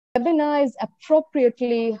webinar is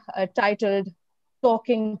appropriately titled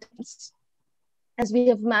Talking Trends, as we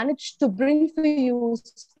have managed to bring for you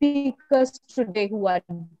speakers today who are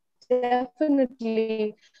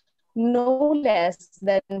definitely no less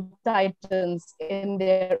than titans in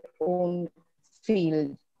their own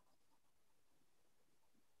field.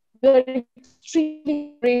 We are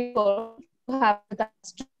extremely grateful to have with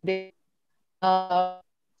us today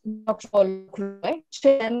Dr. Alok Roy,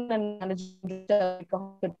 Chairman and Managing Director, America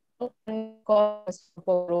Hospital, and of course, Mr.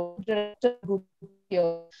 Poro, Director, Group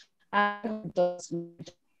here at Hospitals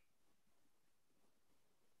Limited.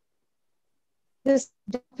 This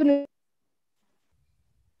definitely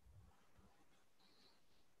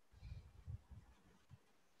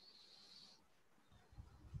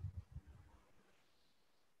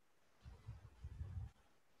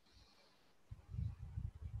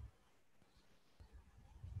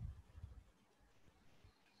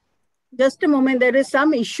Just a moment, there is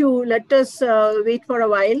some issue. Let us wait for a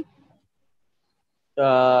while.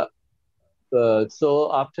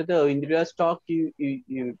 So after the Indira's talk,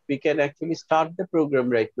 we can actually start the program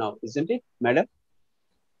right now, isn't it, madam?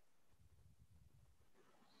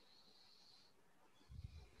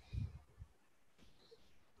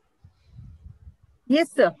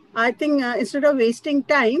 Yes, sir. I think instead of wasting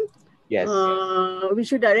time, yes, we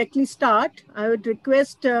should directly start. I would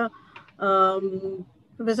request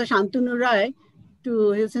Professor Shantanu Rai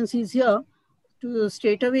to, since he's here, to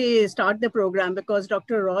straight away start the program because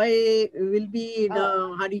Dr. Roy will be in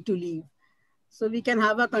a hurry to leave. So we can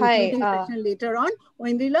have a concluding session later on.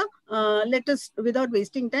 Indila, let us, without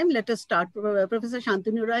wasting time, let us start. Professor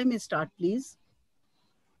Shantanu Rai may start, please.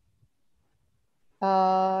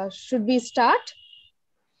 should we start?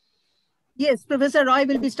 Yes, Professor Roy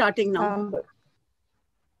will be starting now.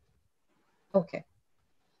 Okay.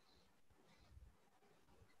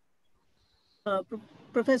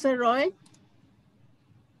 Professor Roy?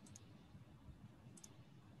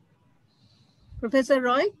 Professor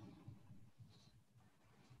Roy?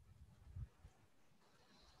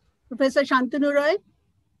 Professor Shantanu Roy?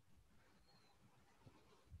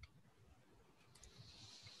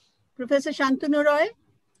 Professor Shantanu Roy?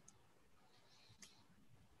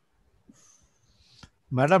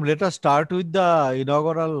 Madam, let us start with the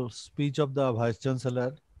inaugural speech of the Vice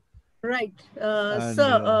Chancellor. Right.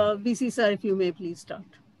 Sir, VC sir, if you may please start.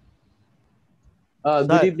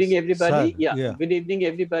 Good evening, everybody. Yeah. Good evening,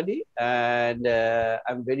 everybody. And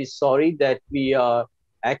I'm very sorry that we are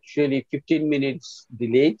actually 15 minutes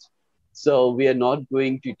delayed. So we are not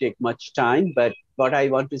going to take much time. But what I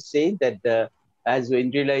want to say that as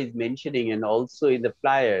Indrila is mentioning, and also in the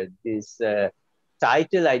flyer, this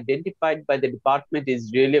title identified by the department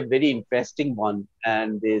is really a very interesting one.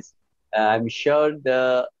 And this, I'm sure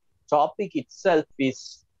the topic itself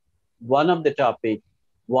is one of the topics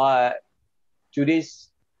why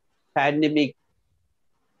today's pandemic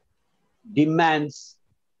demands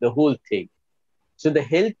the whole thing. So the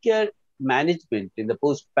healthcare management in the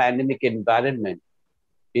post-pandemic environment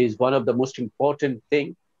is one of the most important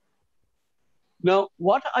things. Now,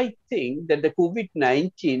 what I think that the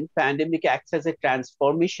COVID-19 pandemic acts as a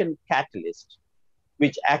transformation catalyst,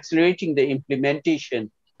 which accelerating the implementation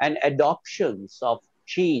and adoptions of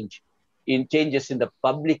changes in the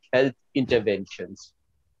public health interventions.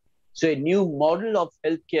 So a new model of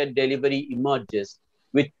healthcare delivery emerges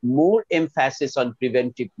with more emphasis on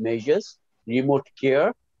preventive measures, remote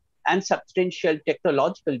care, and substantial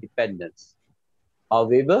technological dependence.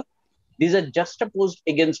 However, these are juxtaposed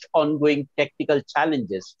against ongoing technical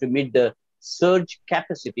challenges to meet the surge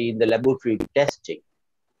capacity in the laboratory testing,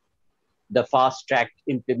 the fast-tracked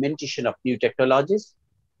implementation of new technologies,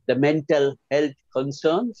 the mental health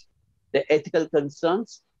concerns, the ethical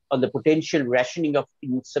concerns on the potential rationing of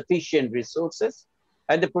insufficient resources,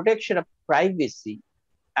 and the protection of privacy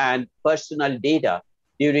and personal data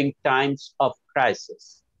during times of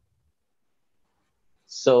crisis.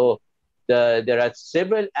 So there are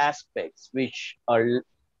several aspects which are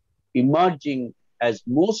emerging as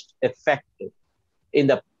most effective in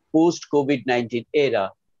the post-COVID-19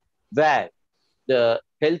 era, where the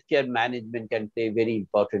healthcare management can play a very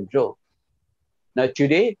important role. Now,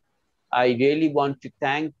 today, I really want to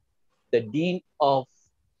thank the Dean of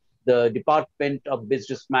the Department of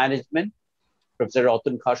Business Management, Professor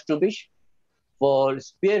Ratan Khashnobish, for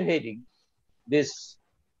spearheading this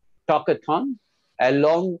talkathon,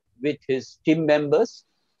 along with his team members,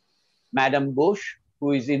 Madam Ghosh,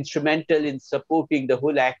 who is instrumental in supporting the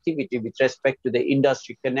whole activity with respect to the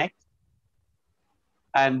Industry Connect.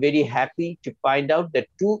 I'm very happy to find out that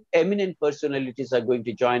two eminent personalities are going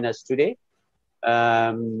to join us today,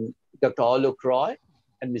 Dr. Alok Roy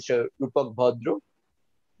and Mr. Rupak Bhadro.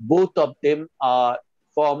 both of them are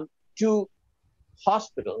from two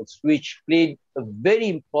hospitals which played a very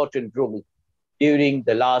important role during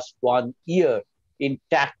the last 1 year in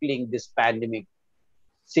tackling this pandemic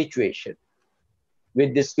situation.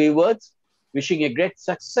 With these few words, wishing a great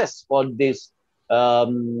success for this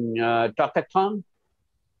talkathon,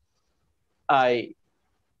 I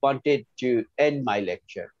wanted to end my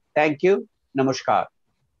lecture. Thank you. Namaskar.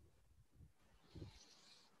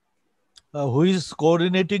 Who is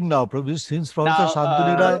coordinating now? Since Professor Now,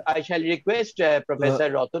 Shantanu Rai. I shall request Professor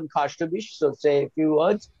Ratan Khashtabish to say a few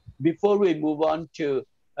words before we move on to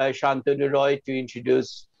Shantanu Roy to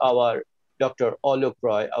introduce our Dr. Alok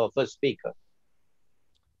Roy, our first speaker.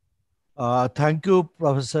 Thank you,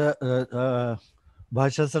 Professor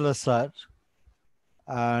Vice Chancellor Sir.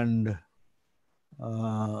 And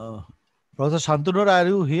Professor Shantanu Rai, are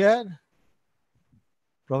you here?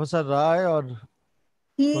 Professor Rai or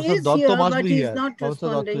he Professor is Dotto here, must but be he's here. not Professor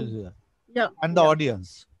Dotto responding. is here. Yeah. And the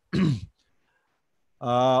audience.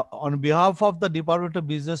 On behalf of the Department of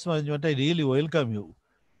Business Management, I really welcome you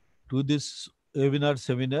to this webinar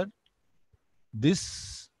seminar.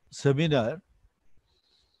 This seminar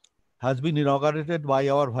has been inaugurated by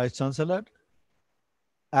our Vice Chancellor,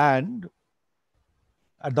 and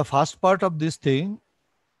at the first part of this thing,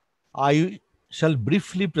 I shall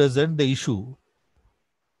briefly present the issue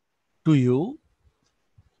to you.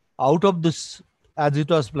 Out of this, as it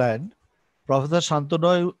was planned, Professor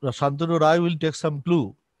Shantanu Rai will take some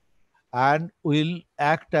clue and will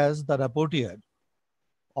act as the rapporteur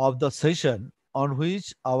of the session on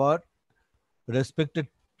which our respected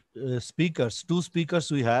speakers, two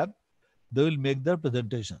speakers we have, they will make their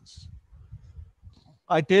presentations.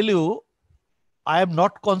 I tell you, I am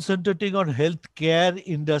not concentrating on healthcare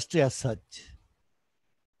industry as such.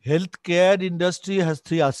 Healthcare industry has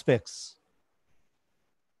three aspects.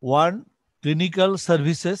 One, clinical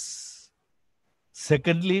services.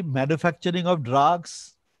 Secondly, manufacturing of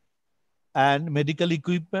drugs and medical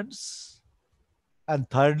equipments. And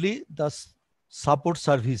thirdly, the support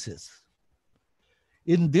services.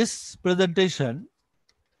 In this presentation,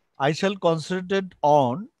 I shall concentrate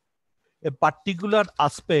on a particular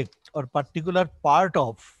aspect or particular part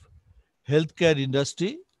of healthcare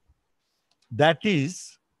industry, that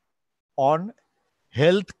is on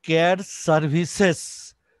healthcare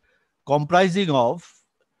services comprising of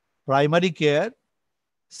primary care,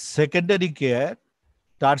 secondary care,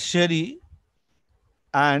 tertiary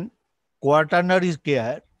and quaternary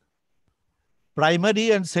care. Primary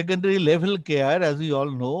and secondary level care, as we all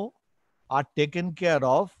know, are taken care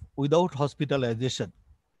of without hospitalization.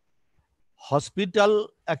 Hospital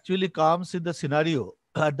actually comes in the scenario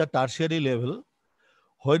at the tertiary level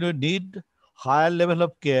when you need higher level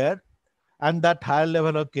of care, and that higher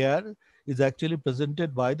level of care is actually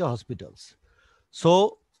presented by the hospitals.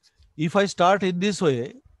 So if I start in this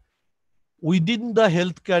way, within the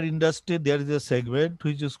healthcare industry, there is a segment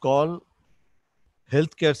which is called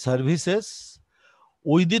healthcare services.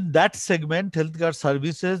 Within that segment, healthcare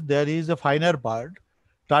services, there is a finer part,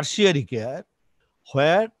 tertiary care,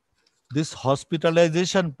 where this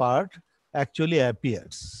hospitalization part actually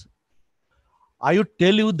appears. I would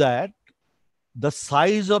tell you that the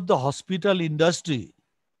size of the hospital industry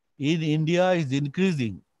in India is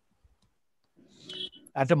increasing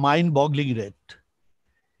at a mind-boggling rate.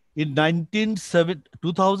 In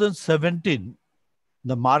 2017,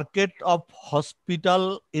 the market of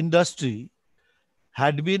hospital industry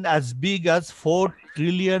had been as big as 4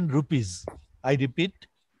 trillion rupees. I repeat,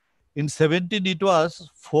 in 17 it was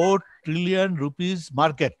 4 trillion rupees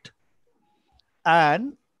market.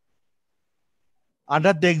 And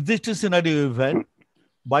under the existing scenario event,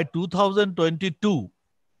 by 2022,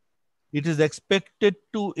 it is expected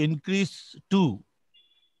to increase to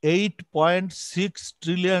 8.6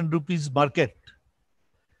 trillion rupees market.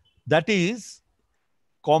 That is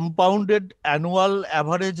compounded annual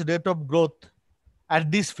average rate of growth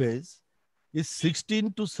at this phase is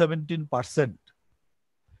 16 to 17%.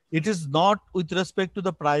 It is not with respect to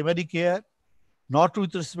the primary care, not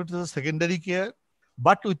with respect to the secondary care,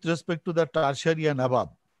 but with respect to the tertiary and above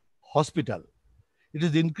hospital. It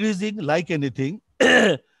is increasing like anything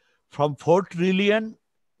from 4 trillion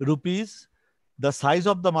rupees. The size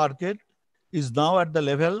of the market is now at the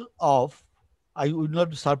level of, I would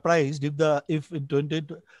not be surprised if in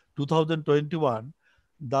 2021,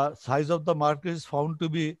 the size of the market is found to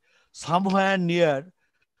be somewhere near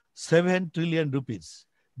 7 trillion rupees.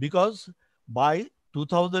 Because by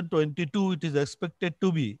 2022, it is expected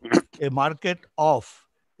to be a market of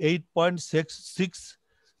 8.66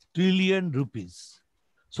 trillion rupees.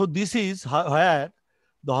 So this is where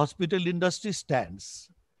the hospital industry stands.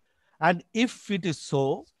 And if it is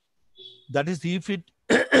so, That is, if it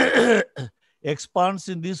expands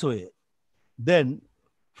in this way, then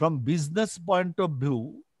from business point of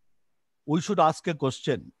view, we should ask a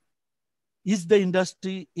question. Is the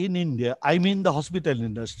industry in India, I mean the hospital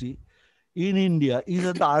industry in India, is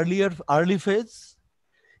it the early phase?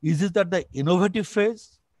 Is it at the innovative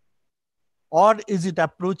phase? Or is it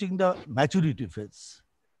approaching the maturity phase?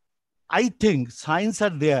 I think signs are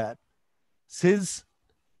there since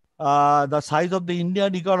the size of the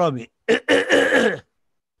Indian economy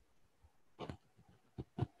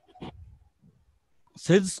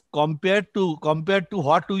since compared to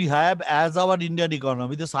what we have as our Indian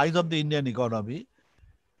economy, the size of the Indian economy,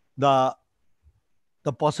 the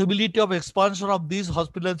possibility of expansion of this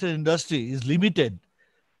hospitality industry is limited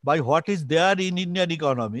by what is there in Indian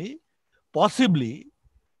economy. Possibly,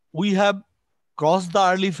 we have crossed the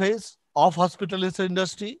early phase of hospitality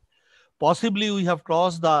industry. Possibly, we have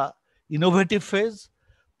crossed the innovative phase.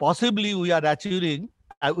 Possibly, we are achieving,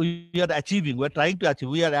 we're trying to achieve,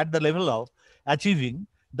 we are at the level of achieving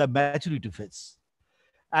the maturity phase.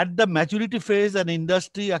 At the maturity phase, an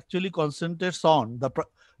industry actually concentrates on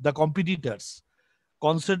the competitors,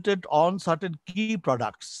 concentrate on certain key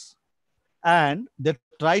products, and they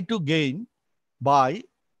try to gain by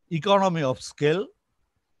economy of scale.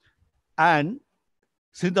 And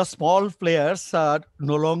since the small players are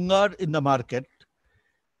no longer in the market,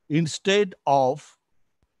 instead of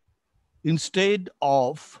increasing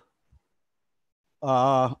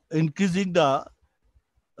the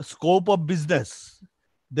scope of business,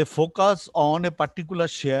 they focus on a particular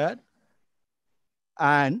share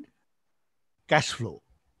and cash flow.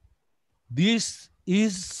 This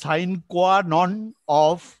is sine qua non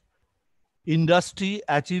of industry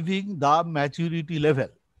achieving the maturity level.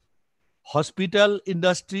 Hospital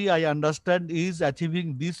industry, I understand, is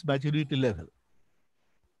achieving this maturity level.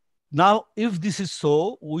 Now, if this is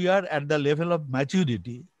so, we are at the level of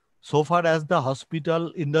maturity so far as the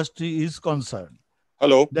hospital industry is concerned.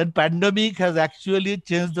 Hello. Then pandemic has actually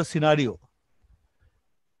changed the scenario.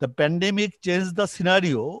 The pandemic changed the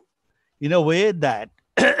scenario in a way that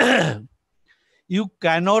you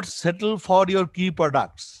cannot settle for your key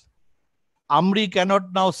products. Amri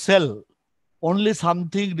cannot now sell only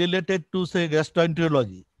something related to, say,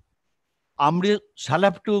 gastroenterology. Amri shall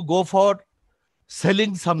have to go for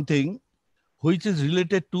selling something which is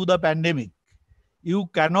related to the pandemic. You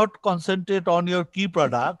cannot concentrate on your key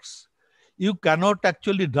products. You cannot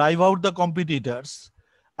actually drive out the competitors.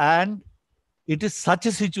 And it is such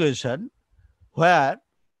a situation where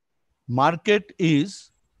market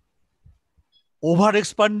is over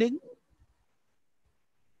expanding,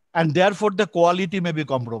 and therefore the quality may be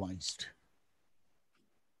compromised.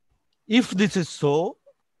 If this is so,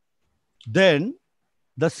 then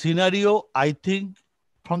the scenario, I think,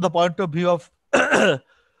 from the point of view of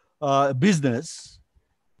business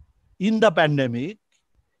in the pandemic,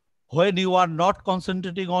 when you are not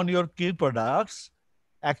concentrating on your key products,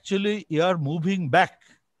 actually you are moving back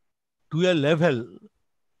to a level,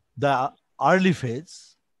 the early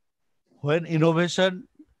phase, when innovation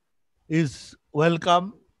is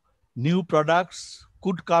welcome, new products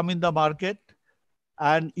could come in the market,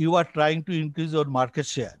 and you are trying to increase your market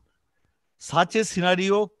share. Such a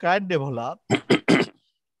scenario can develop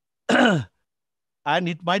and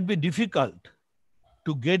it might be difficult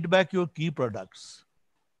to get back your key products,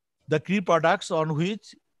 the key products on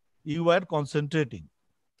which you were concentrating.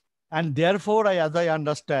 And therefore, as I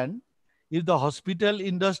understand, if the hospital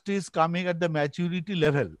industry is coming at the maturity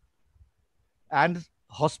level and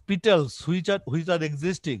hospitals which are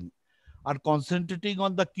existing are concentrating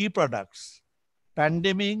on the key products,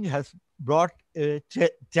 pandemic has brought a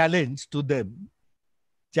challenge to them.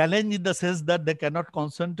 Challenge in the sense that they cannot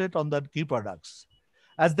concentrate on the key products.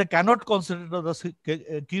 As they cannot concentrate on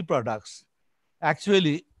the key products,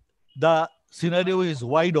 actually the scenario is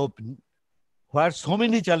wide open where so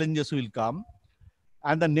many challenges will come,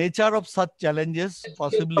 and the nature of such challenges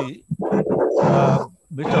possibly Mr.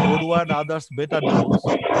 Borua and others better knows.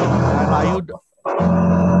 And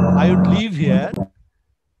I would leave here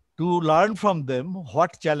to learn from them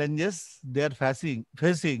what challenges they are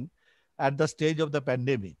facing at the stage of the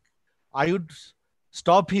pandemic. I would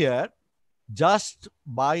stop here just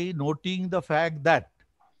by noting the fact that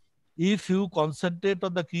if you concentrate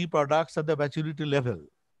on the key products at the maturity level,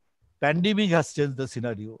 pandemic has changed the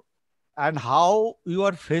scenario. And how you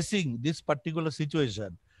are facing this particular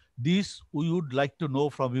situation, this we would like to know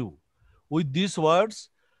from you. With these words,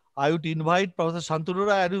 I would invite Professor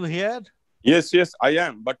Shanturura. Are you here? Yes, I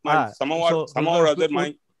am. But somehow or other,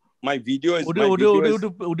 my video is.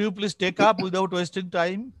 Would you please take up without wasting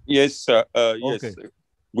time? Yes, yes. Okay.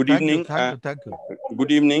 Good evening. Thank you.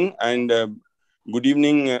 Good evening, and good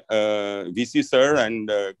evening, VC sir, and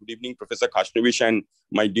good evening, Professor Khashnavish, and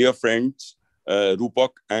my dear friends,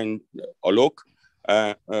 Rupak and Alok.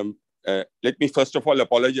 Let me first of all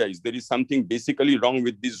apologize. There is something basically wrong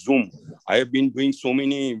with this Zoom. I have been doing so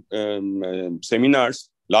many seminars.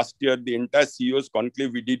 Last year, the entire CEO's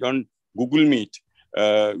conclave we did on Google Meet,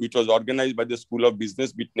 which was organized by the School of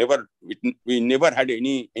Business. We never had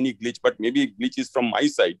any glitch, but maybe glitch is from my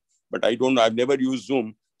side. But I don't know. I've never used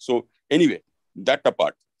Zoom. So anyway, that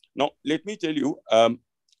apart. Now let me tell you.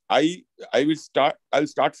 I'll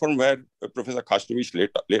start from where Professor Khashnavish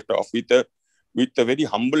left off with a very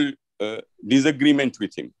humble disagreement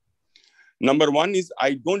with him. Number one is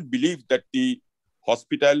I don't believe that the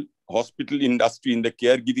hospital industry in the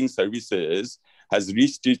caregiving services has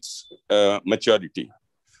reached its maturity.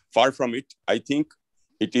 Far from it. I think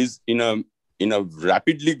it is in a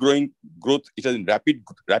rapidly growing growth. It is in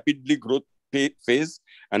rapidly growth phase,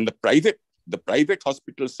 and the private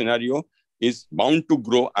hospital scenario is bound to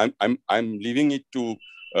grow. I'm leaving it to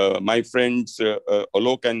my friends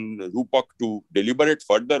Alok and Rupak to deliberate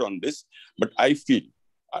further on this. But I feel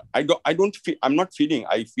I'm not feeling.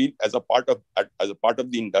 I feel as a part of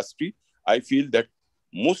the industry, I feel that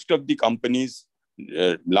most of the companies,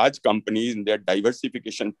 large companies, in their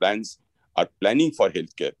diversification plans are planning for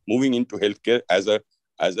healthcare, moving into healthcare as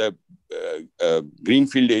a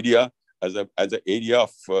greenfield area, as an area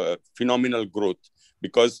of phenomenal growth,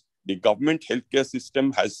 because the government healthcare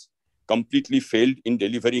system has completely failed in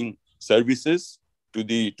delivering services to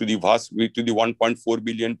the 1.4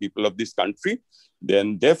 billion people of this country.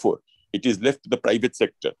 Then therefore it is left to the private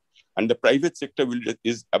sector, and the private sector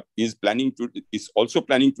is also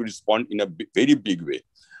planning to respond in a very big way.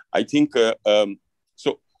 I think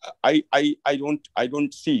so. I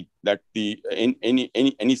don't see that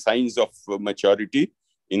any signs of maturity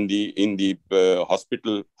in the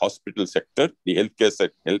hospital sector, the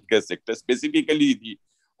healthcare sector, specifically the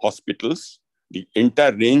hospitals, the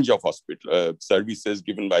entire range of hospital services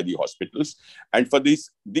given by the hospitals. And for this,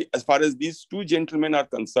 as far as these two gentlemen are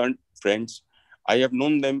concerned, friends, I have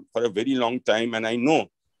known them for a very long time, and I know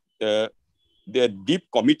their deep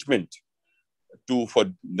commitment for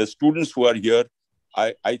the students who are here.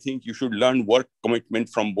 I think you should learn work commitment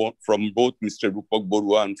from both Mr. Rupak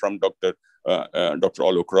Borua and from Dr.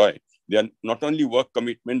 Alok Roy. They are not only work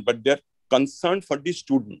commitment, but they're concerned for the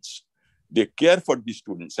students. They care for the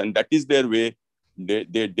students, and that is their way they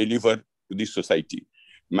deliver to the society.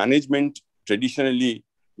 Management, traditionally,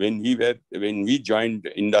 when we joined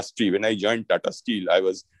industry, when I joined Tata Steel,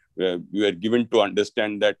 we were given to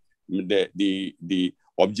understand that the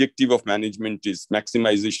objective of management is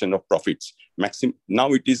maximization of profits.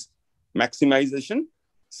 Now it is maximization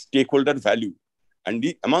stakeholder value, and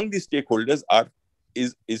among the stakeholders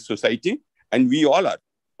is society, and we all are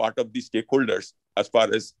part of the stakeholders as far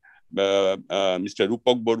as Mr.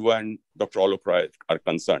 Rupak Borua and Dr. Alok Roy are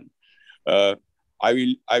concerned. I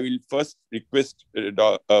will first request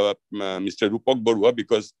Mr. Rupak Borua,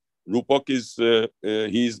 because Rupak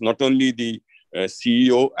he is not only the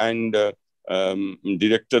CEO and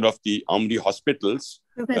director of the Amri Hospitals.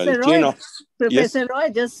 Professor Roy,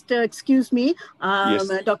 just excuse me. Yes.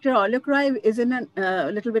 Dr. Alok Roy is in a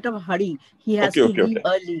little bit of a hurry. He has to leave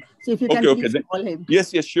early. So if you can please call him.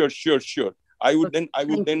 Yes, sure. I would then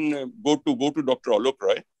go to Dr. Alok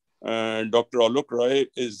Roy. Dr. Alok Roy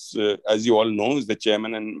is, as you all know, is the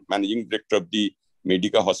chairman and managing director of the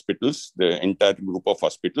Medica Hospitals, the entire group of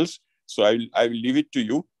hospitals. So I will leave it to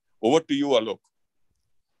you. Over to you, Alok.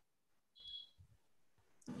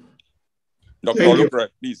 Dr. Alok Roy,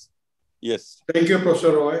 please. Yes. Thank you,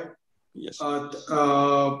 Professor Roy. Yes.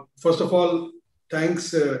 First of all,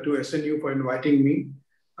 thanks to SNU for inviting me.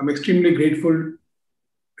 I'm extremely grateful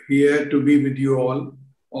here to be with you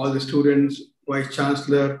all the students, Vice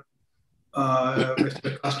Chancellor,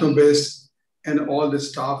 Mr. Kasnobes, and all the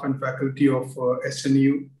staff and faculty of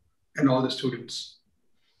SNU and all the students.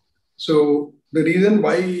 So the reason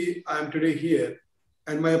why I'm today here,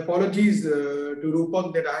 and my apologies to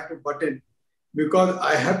Rupak that I had to butt in, because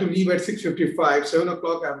I have to leave at 6:55, 7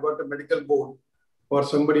 o'clock I've got a medical board for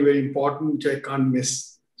somebody very important which I can't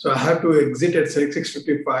miss. So I have to exit at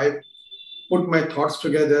 6:55, put my thoughts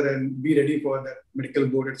together and be ready for that medical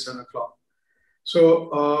board at 7 o'clock. So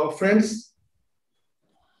friends,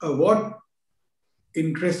 what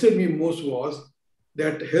interested me most was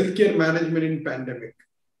that healthcare management in pandemic.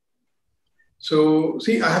 So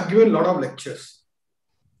see, I have given a lot of lectures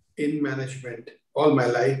in management all my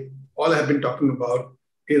life. All I've been talking about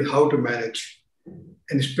is how to manage,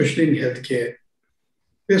 and especially in healthcare.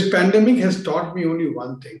 This pandemic has taught me only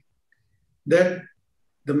one thing, that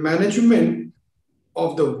the management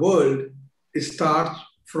of the world starts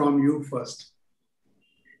from you first.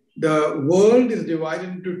 The world is divided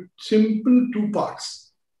into simple two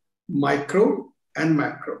parts, micro and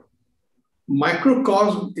macro.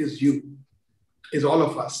 Microcosm is you, is all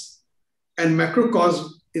of us. And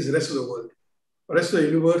macrocosm is the rest of the world. The rest of the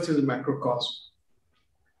universe is macrocosm.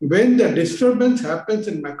 When the disturbance happens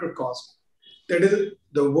in macrocosm, that is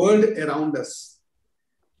the world around us,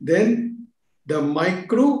 then the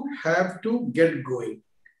micro have to get going.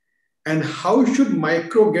 And how should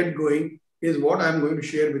micro get going is what I'm going to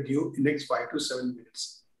share with you in the next 5 to 7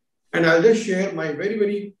 minutes. And I'll just share my very,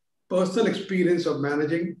 very personal experience of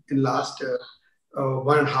managing in last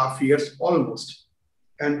 1.5 years almost.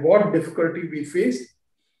 And what difficulty we faced.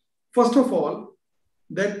 First of all,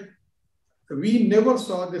 that we never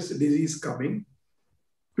saw this disease coming.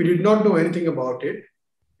 We did not know anything about it.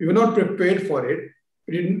 We were not prepared for it.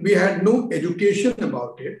 We had no education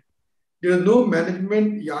about it. There is no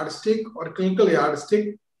management yardstick or clinical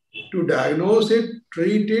yardstick to diagnose it,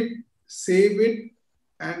 treat it, save it,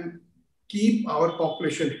 and keep our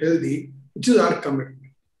population healthy, which is our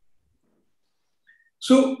commitment.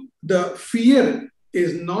 So the fear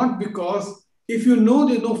is not because if you know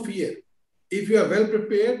there's no fear, if you are well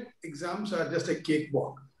prepared, exams are just a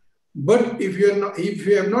cakewalk. But if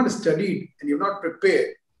you have not studied and you're not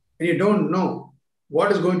prepared and you don't know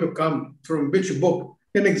what is going to come from which book,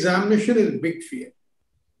 then examination is big fear.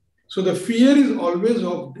 So the fear is always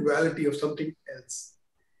of duality of something else.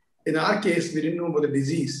 In our case, we didn't know about the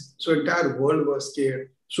disease. So entire world was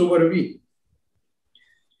scared. So were we.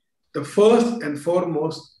 The first and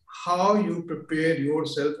foremost, how you prepare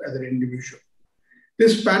yourself as an individual.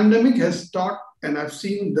 This pandemic has taught, and I've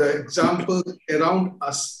seen the examples around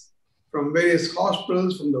us from various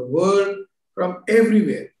hospitals, from the world, from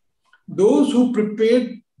everywhere. Those who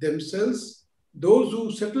prepared themselves, those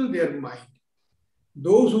who settled their mind,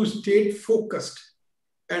 those who stayed focused,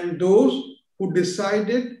 and those who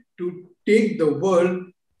decided to take the world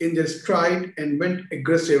in their stride and went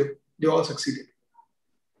aggressive, they all succeeded.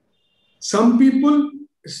 Some people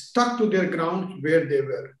stuck to their ground where they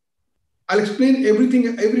were. I'll explain everything,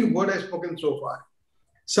 every word I've spoken so far.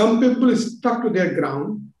 Some people stuck to their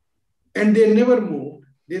ground and they never moved.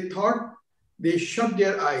 They thought, they shut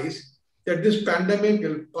their eyes that this pandemic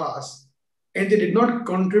will pass, and they did not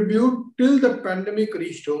contribute till the pandemic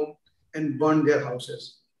reached home and burned their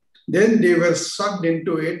houses. Then they were sucked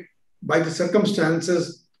into it by the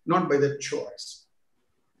circumstances, not by the choice.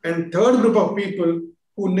 And third group of people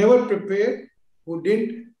who never prepared, who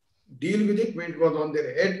didn't deal with it when it was on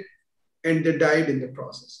their head, and they died in the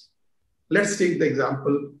process. Let's take the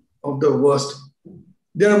example of the worst.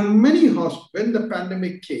 There are many hospitals, when the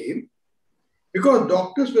pandemic came, because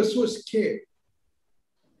doctors were so scared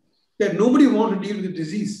that nobody wanted to deal with the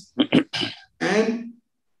disease. And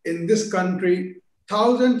in this country,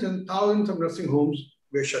 thousands and thousands of nursing homes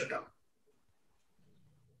were shut down.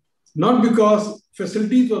 Not because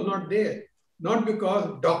facilities were not there, not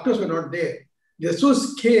because doctors were not there. They're so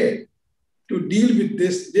scared to deal with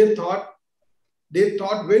this. They thought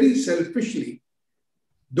very selfishly,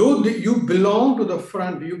 though you belong to the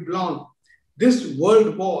front, this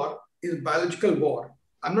world war is biological war.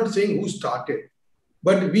 I'm not saying who started,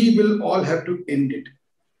 but we will all have to end it.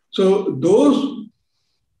 So those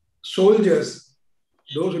soldiers,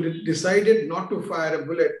 those who decided not to fire a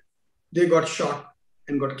bullet, they got shot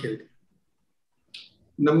and got killed.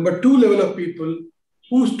 Number two level of people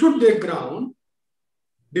who stood their ground,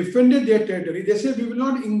 defended their territory, they said, we will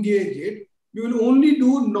not engage it, we will only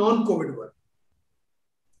do non-COVID work.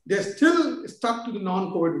 They're still stuck to the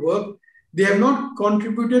non-COVID work. They have not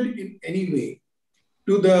contributed in any way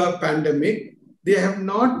to the pandemic. They have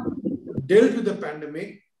not dealt with the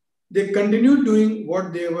pandemic. They continue doing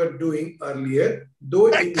what they were doing earlier, though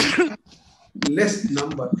in less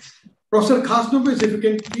number. Professor Khasnobis, if you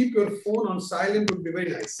can keep your phone on silent, would be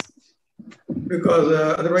very nice. Because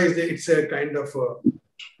otherwise it's a kind of,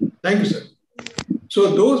 thank you, sir.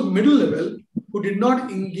 So those middle level who did not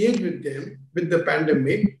engage with the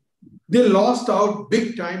pandemic, they lost out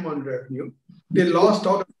big time on revenue. They lost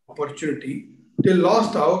out on opportunity. They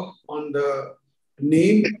lost out on the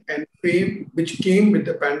name and fame which came with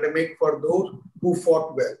the pandemic for those who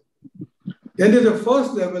fought well. Then there's the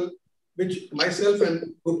first level, which myself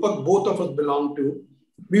and Rupak, both of us belong to.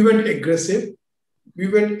 We went aggressive. We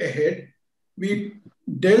went ahead. We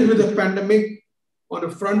dealt with the pandemic on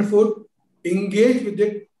a front foot, engaged with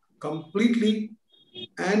it completely,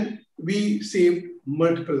 and we saved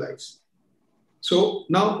multiple lives. So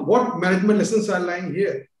now what management lessons are lying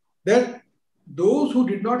here? That those who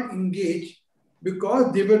did not engage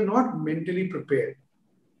because they were not mentally prepared.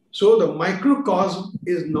 So the microcosm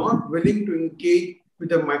is not willing to engage with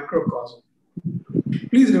the macrocosm.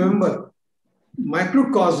 Please remember,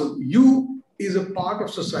 microcosm, you is a part of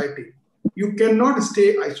society. You cannot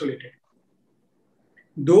stay isolated.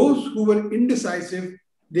 Those who were indecisive,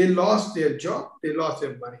 they lost their job, they lost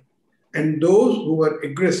their money. And those who were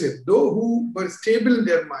aggressive, those who were stable in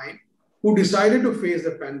their mind, who decided to face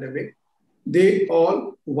the pandemic, they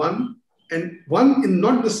all won. And won in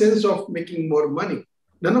not the sense of making more money.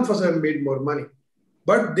 None of us have made more money.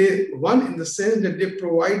 But they won in the sense that they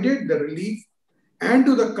provided the relief and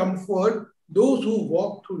to the comfort those who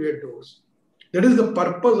walk through their doors. That is the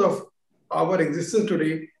purpose of our existence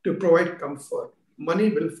today, to provide comfort. Money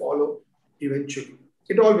will follow eventually.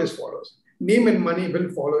 It always follows. Name and money will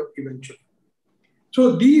follow eventually.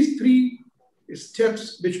 So these three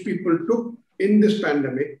steps which people took in this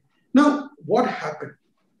pandemic. Now, what happened?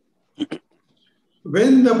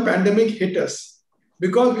 When the pandemic hit us,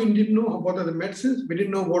 because we didn't know what are the medicines, we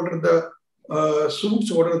didn't know what are the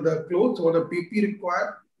suits, what are the clothes, what are PP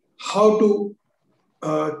required, how to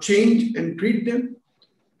change and treat them,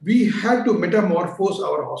 we had to metamorphose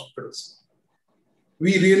our hospitals.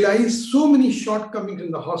 We realized so many shortcomings in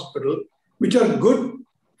the hospital, which are good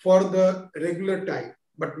for the regular time,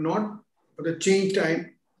 but not for the change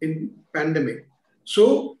time in pandemic.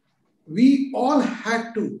 So we all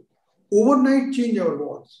had to overnight change our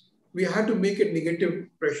wards. We had to make it negative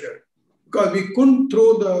pressure because we couldn't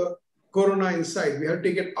throw the corona inside. We had to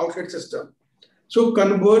take an outside system. So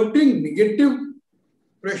converting negative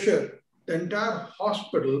pressure, the entire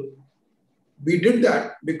hospital, we did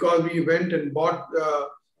that because we went and bought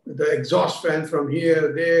the exhaust fans from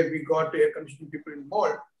here, there, we got air conditioning people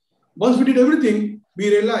involved. Once we did everything, we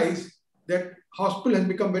realized that hospital has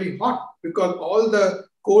become very hot because all the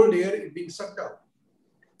cold air is being sucked out.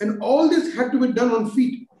 And all this had to be done on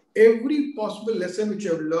feet. Every possible lesson which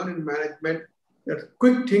you have learned in management, that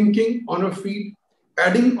quick thinking on your feet,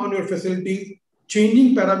 adding on your facilities,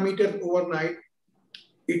 changing parameters overnight,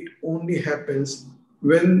 it only happens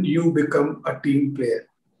when you become a team player.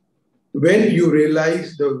 When you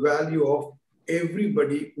realize the value of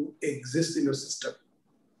everybody who exists in your system.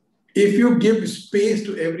 If you give space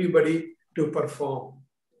to everybody to perform,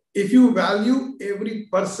 if you value every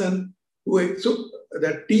person so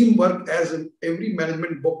that teamwork, as in every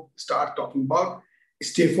management book starts talking about,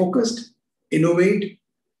 stay focused, innovate,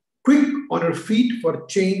 quick on your feet for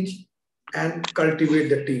change, and cultivate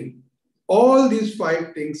the team. All these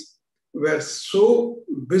 5 things were so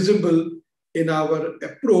visible in our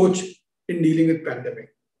approach in dealing with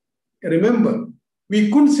pandemic. Remember, we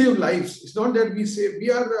couldn't save lives. It's not that we save, we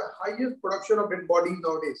are the highest production of dead bodies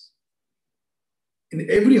nowadays. In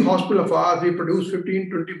every hospital of ours, we produce 15,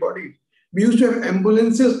 20 bodies. We used to have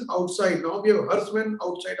ambulances outside. Now we have horsemen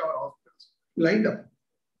outside our hospitals, lined up.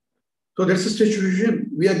 So that's the situation.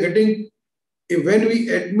 We are getting, when we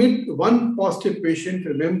admit one positive patient,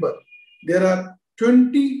 remember, there are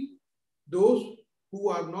 20 those who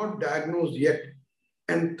are not diagnosed yet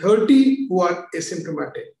and 30 who are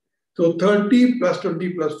asymptomatic. So 30 plus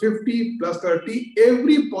 20 plus 50 plus 30,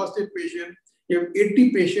 every positive patient, you have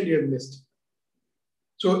 80 patients you have missed.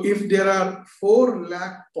 So if there are 4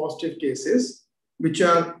 lakh positive cases, which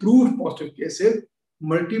are proved positive cases,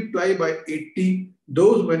 multiply by 80,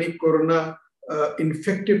 those many corona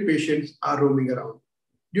infected patients are roaming around.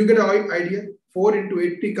 Do you get an idea? 4 into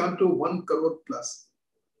 80 comes to 1 crore plus.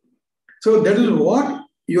 So that is what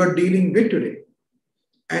you are dealing with today.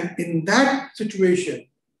 And in that situation,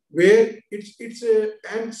 where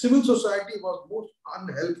and civil society was most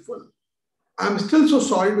unhelpful. I'm still so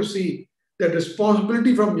sorry to see that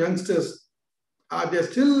responsibility from youngsters. They're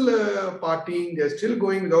still partying, they're still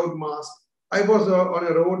going without mask. I was on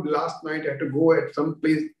a road last night, I had to go at some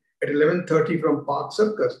place at 11:30 from Park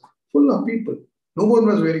Circus, full of people. No one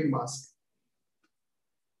was wearing masks.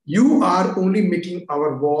 You are only making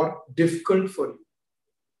our war difficult for you.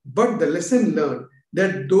 But the lesson learned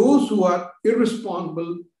that those who are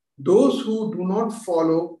irresponsible, those who do not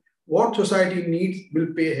follow what society needs will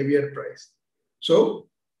pay a heavier price. So,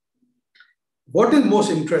 what is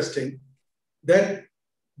most interesting, that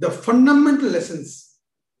the fundamental lessons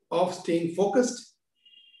of staying focused,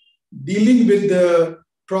 dealing with the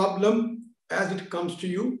problem as it comes to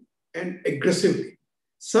you, and aggressively.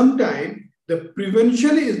 Sometimes the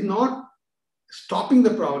prevention is not stopping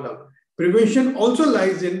the problem. Prevention also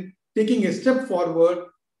lies in taking a step forward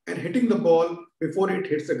and hitting the ball before it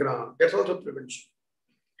hits the ground. That's also prevention.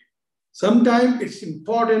 Sometimes it's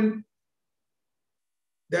important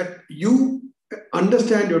that you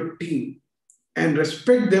understand your team and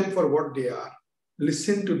respect them for what they are.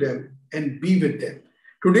 Listen to them and be with them.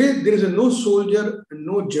 Today, there is no soldier and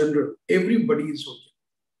no general. Everybody is soldier.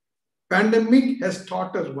 Pandemic has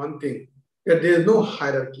taught us one thing, that there is no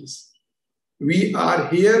hierarchies. We are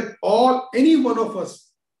here, any one of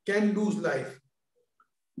us can lose life.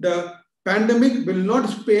 The pandemic will not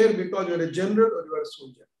spare because you are a general or you are a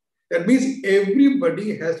soldier. That means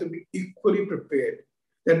everybody has to be equally prepared.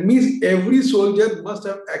 That means every soldier must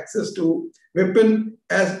have access to weapon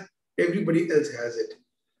as everybody else has it.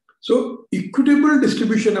 So equitable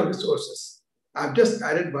distribution of resources. I've just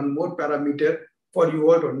added one more parameter for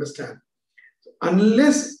you all to understand.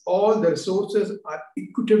 Unless all the resources are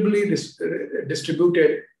equitably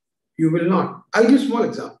distributed, you will not. I'll give a small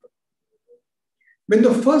example. When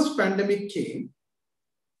the first pandemic came,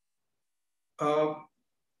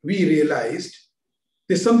 we realized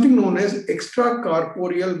there's something known as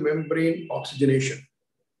extracorporeal membrane oxygenation.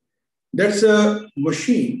 That's a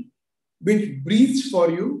machine which breathes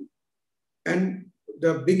for you. And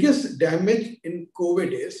the biggest damage in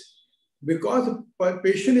COVID is because the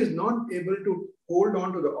patient is not able to hold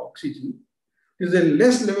on to the oxygen, there's a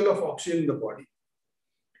less level of oxygen in the body.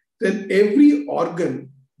 Then every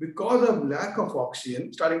organ, because of lack of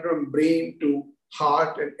oxygen, starting from brain to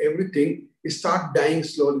heart and everything, it starts dying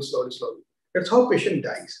slowly. That's how patient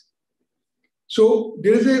dies. So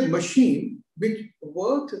there is a machine which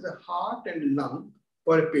works as a heart and lung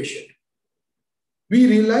for a patient. We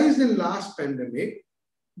realized in last pandemic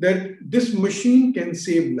that this machine can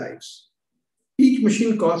save lives. Each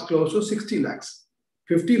machine costs close to 60 lakhs.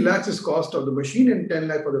 50 lakhs is cost of the machine and 10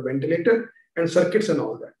 lakhs for the ventilator and circuits and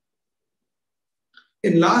all that.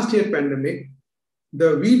 In last year pandemic,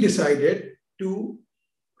 we decided to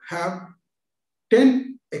have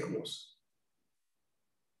 10 ECMOs.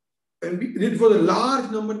 And it was a large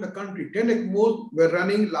number in the country. 10 ECMOs were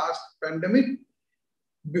running last pandemic.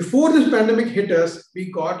 Before this pandemic hit us,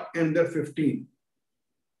 we got another 15.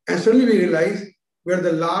 And suddenly we realized we're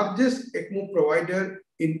the largest ECMO provider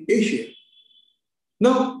in Asia.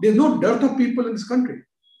 Now, there's no dearth of people in this country.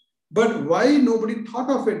 But why nobody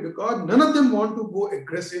thought of it? Because none of them want to go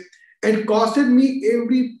aggressive, and it costed me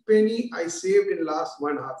every penny I saved in the last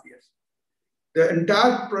 1.5 years. The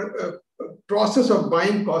entire process of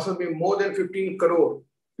buying costed me more than 15 crore.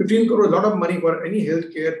 15 crore is a lot of money for any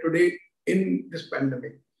healthcare today in this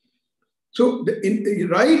pandemic. So the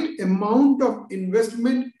right amount of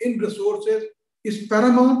investment in resources is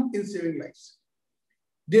paramount in saving lives.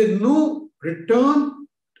 There's no return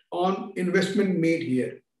on investment made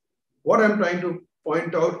here. What I'm trying to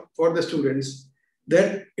point out for the students,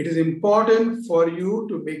 that it is important for you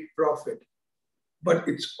to make profit, but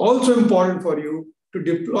it's also important for you to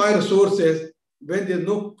deploy resources when there's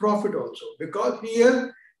no profit also, because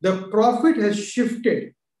here the profit has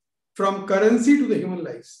shifted from currency to the human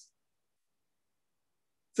lives.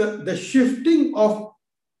 So the shifting of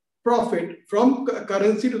profit from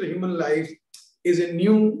currency to the human life is a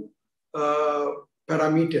new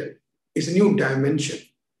parameter, is a new dimension.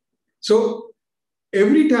 So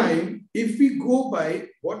every time, if we go by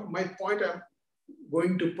what my point I'm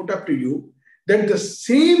going to put up to you, that the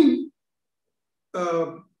same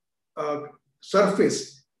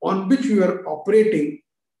surface on which we are operating,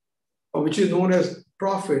 or which is known as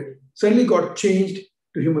profit, suddenly got changed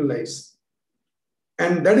to human lives.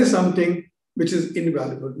 And that is something which is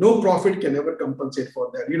invaluable. No profit can ever compensate for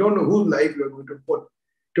that. You don't know whose life you are going to put.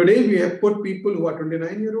 Today, we have put people who are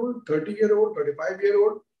 29-year-old, 30-year-old,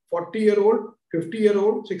 35-year-old, 40-year-old,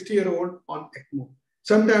 50-year-old, 60-year-old on ECMO.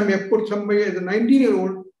 Sometimes we have put somebody as a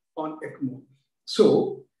 19-year-old on ECMO.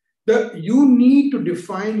 So you need to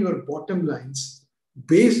define your bottom lines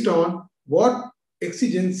based on what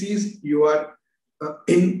exigencies you are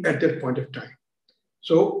in at that point of time.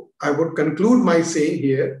 So I would conclude my saying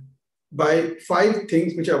here by 5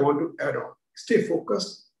 things which I want to add on. Stay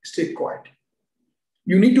focused, stay quiet.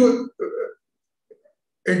 You need to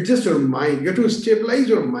adjust your mind. You have to stabilize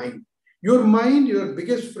your mind. Your mind, your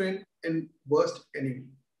biggest friend and worst enemy.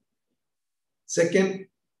 Second,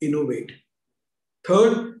 innovate.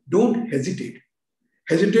 Third, don't hesitate.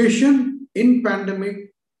 Hesitation in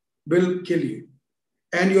pandemic will kill you.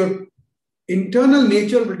 And your internal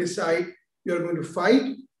nature will decide you're going to fight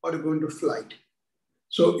or you're going to flight.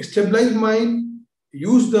 So stabilize mind,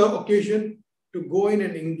 use the occasion to go in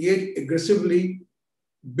and engage aggressively,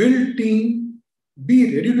 build team,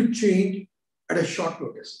 be ready to change at a short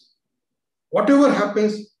notice. Whatever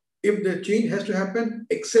happens, if the change has to happen,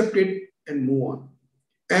 accept it and move on.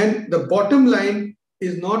 And the bottom line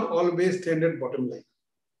is not always standard bottom line.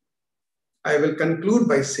 I will conclude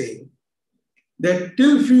by saying that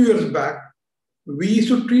till a few years back, we used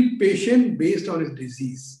to treat patient based on his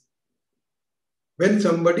disease. When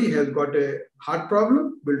somebody has got a heart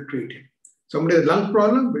problem, we'll treat him. Somebody has a lung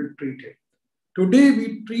problem, we'll treat him. Today,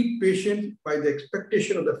 we treat patients by the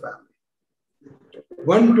expectation of the family.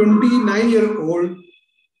 One 29-year-old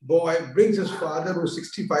boy brings his father, who's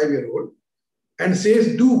 65-year-old, and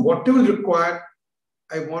says, do whatever is required.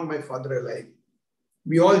 I want my father alive.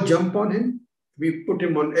 We all jump on him. We put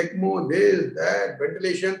him on ECMO, this, that,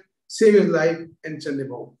 ventilation, save his life, and send him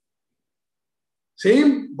home.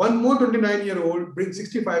 Same, one more 29-year-old brings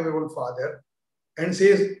 65-year-old father and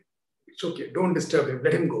says, it's okay, don't disturb him,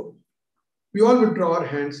 let him go. We all withdraw our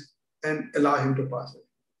hands and allow him to pass away.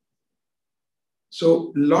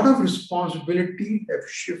 So a lot of responsibility have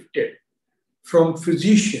shifted from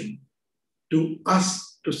physician to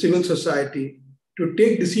us, to civil society, to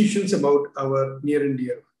take decisions about our near and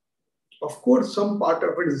dear. Of course, some part of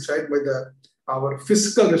it is decided by our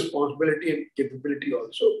fiscal responsibility and capability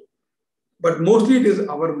also. But mostly it is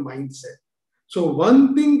our mindset. So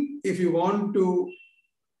one thing, if you want to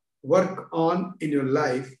work on in your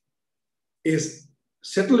life, is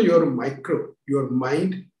settle your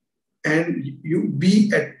mind, and you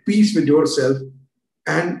be at peace with yourself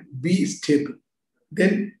and be stable.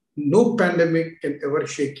 Then no pandemic can ever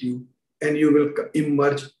shake you, and you will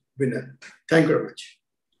emerge winner. Thank you very much.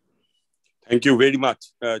 Thank you very much.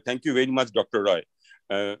 Thank you very much, Dr. Roy.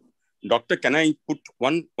 Doctor, can I put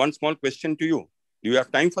one small question to you? Do you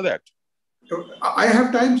have time for that? I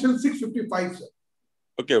have time till 6:55, sir.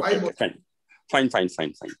 Okay, fine.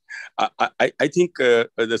 I think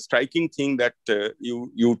the striking thing that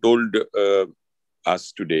you told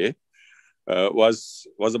us today was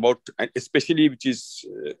about, especially which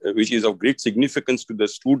is of great significance to the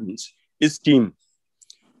students, is team.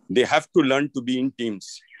 They have to learn to be in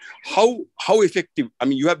teams. How effective? I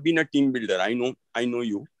mean, you have been a team builder. I know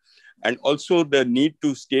you, and also the need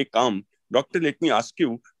to stay calm. Doctor, let me ask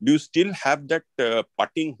you: do you still have that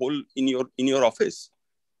putting hole in your office?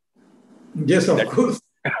 Yes, of course.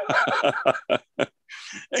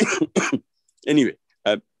 Anyway,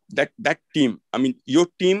 that team. I mean, your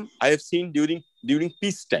team. I have seen during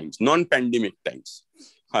peace times, non-pandemic times,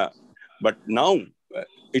 but now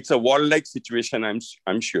it's a war-like situation.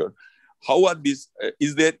 I'm sure. How are these?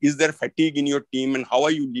 Is there fatigue in your team, and how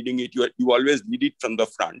are you leading it? You always lead it from the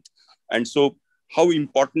front, and so how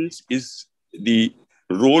important is the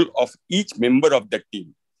role of each member of the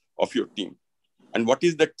team, of your team, and what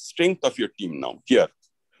is the strength of your team now here?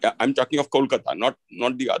 I'm talking of Kolkata,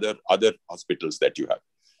 not the other hospitals that you have.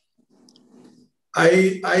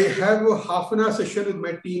 I have a half-an-hour session with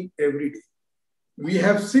my team every day. We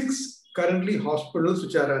have 6 currently hospitals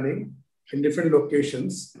which are running in different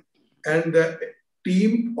locations. And the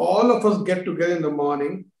team, all of us get together in the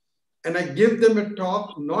morning, and I give them a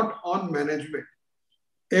talk not on management.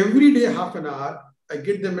 Every day, half an hour, I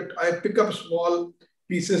pick up small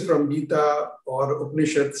pieces from Gita or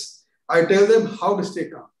Upanishads. I tell them how to stay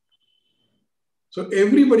calm. So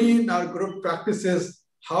everybody in our group practices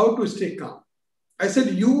how to stay calm. I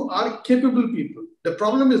said, you are capable people. The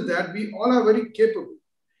problem is that we all are very capable.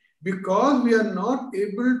 Because we are not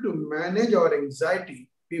able to manage our anxiety,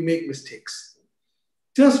 we make mistakes.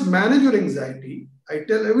 Just manage your anxiety. I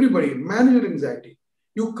tell everybody, manage your anxiety.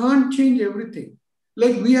 You can't change everything.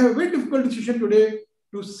 Like we have a very difficult decision today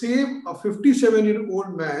to save a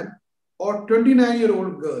 57-year-old man or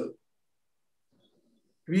 29-year-old girl.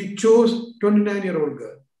 We chose 29-year-old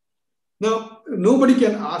girl. Now, nobody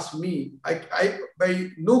can ask me.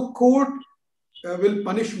 By no court will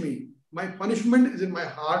punish me. My punishment is in my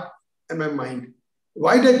heart and my mind.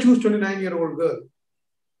 Why did I choose 29-year-old girl?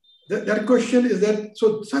 That question is that,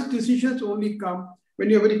 so such decisions only come when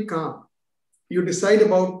you're very calm. You decide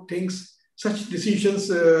about things, such decisions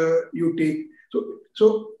you take.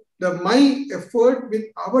 So my effort with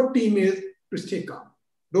our team is to stay calm.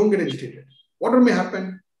 Don't get agitated. Whatever may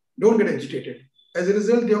happen, don't get agitated. As a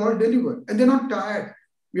result, they all deliver. And they're not tired.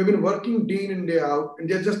 We have been working day in and day out, and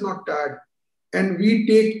they're just not tired. And we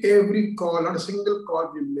take every call, not a single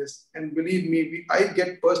call we miss. And believe me, I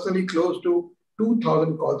get personally close to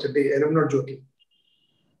 2,000 calls a day, and I'm not joking.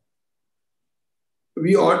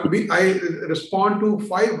 I respond to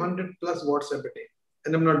 500 plus WhatsApp a day,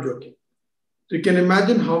 and I'm not joking. So you can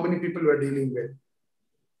imagine how many people we're dealing with.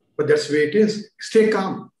 But that's the way it is. Stay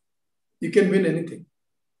calm. You can win anything.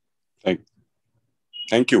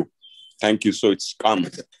 Thank you. So it's calm.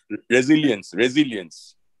 Resilience.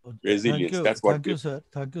 Thank you. That's what.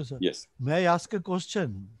 Thank you, sir. Yes. May I ask a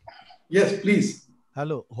question? Yes, please.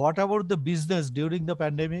 Hello. What about the business during the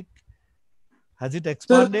pandemic? Has it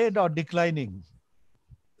expanded or declining?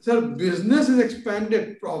 Sir, business is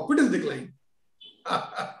expanded. Profit is declining.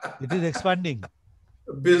 It is expanding.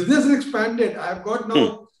 business is expanded. I've got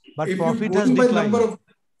now, but if profit you has by declined.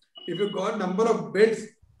 if you got number of beds,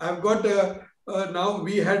 I've got now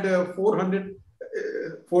we had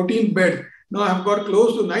 414 beds. Now I've got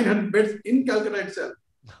close to 900 beds in Calcutta itself.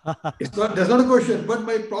 That's not a question, but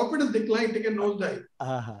my profit has declined, taken nosedive.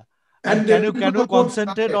 And can you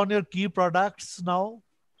concentrate on your key products now?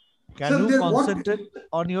 Can you concentrate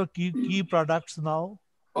on your key products now?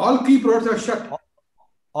 All key products are shut.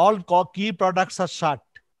 All key products are shut.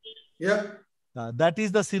 Yeah. That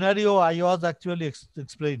is the scenario I was actually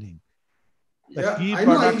explaining. The key I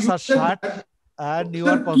products are shut and you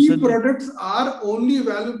are key products are only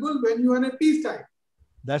valuable when you are at peacetime.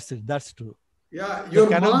 That's it. That's true. Yeah.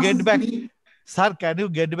 Can you get back, sir, can you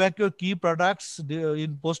get back your key products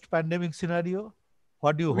in post-pandemic scenario?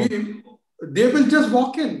 What do you hope? They will just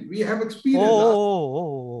walk in. We have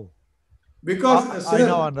experience. Because,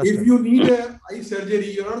 sir, if you need an eye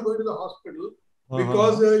surgery, you're not going to the hospital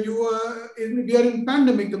because we are in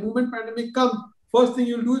pandemic. The moment pandemic comes, first thing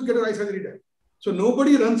you'll do is get an eye surgery done. So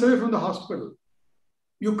nobody runs away from the hospital.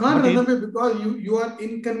 You can't run away because you are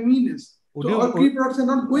inconvenienced. So our key products are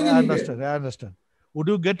not going anywhere. I understand. Would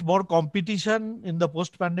you get more competition in the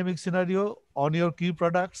post-pandemic scenario on your key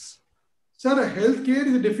products? Sir, healthcare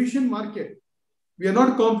is a deficient market. We are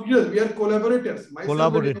not competitors, we are collaborators.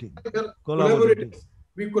 Collaborating.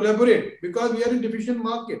 We collaborate because we are in deficient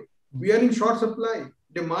market. We are in short supply.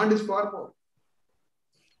 Demand is far more.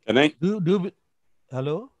 Can I?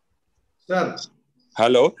 Hello? Sir.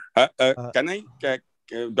 Hello.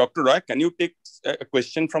 Dr. Roy, can you take a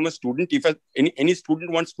question from a student? If any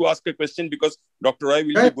student wants to ask a question, because Dr. Roy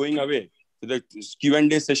will be going away. So the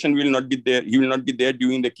Q&A session will not be there. He will not be there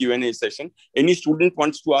during the Q&A session. Any student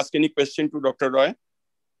wants to ask any question to Dr. Roy?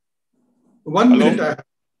 1 minute.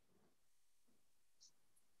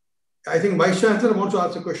 I think Vice Chancellor wants to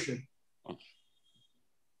ask a question.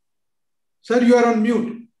 Sir, you are on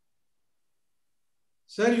mute.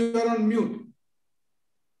 Sir, you are on mute.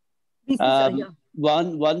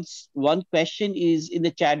 One question is in the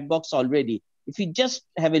chat box already. If you just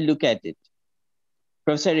have a look at it.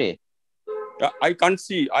 Professor Ray. I can't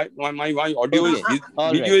see. My audio is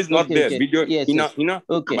video is not there. Video. Yes.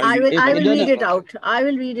 Okay. I will read it out. I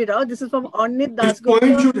will read it out. This is from Ornit Das. Which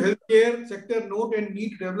point should healthcare sector note and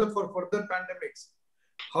need to develop for further pandemics?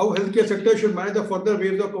 How healthcare sector should manage the further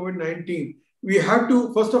waves of COVID-19? We have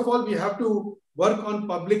to, first of all, we have to work on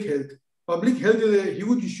public health. Public health is a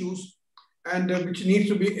huge issue and which needs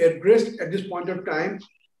to be addressed at this point of time.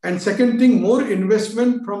 And second thing, more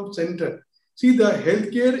investment from center. See, the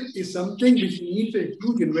healthcare is something which needs a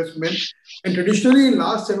huge investment. And traditionally, in the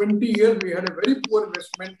last 70 years, we had a very poor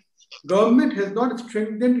investment. Government has not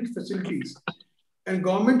strengthened its facilities. And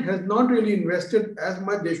government has not really invested as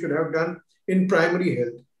much they should have done in primary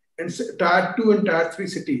health and tier 2 and tier 3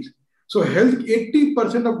 cities. So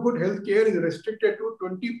 80% of good healthcare is restricted to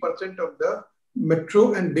 20% of the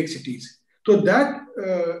metro and big cities. So that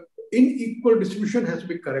unequal distribution has to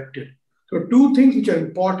be corrected. So two things which are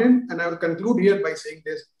important, and I will conclude here by saying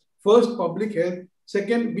this. First, public health.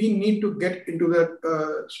 Second, we need to get into the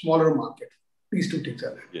smaller market. These two things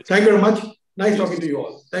are there. Yes. Thank you very much. Nice talking to you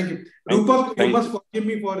all. Thank you. Rupak, you must forgive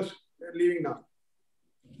me for leaving now.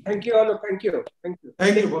 Thank you, all. Thank you. Thank you.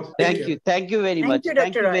 Thank you, boss. Thank you very much.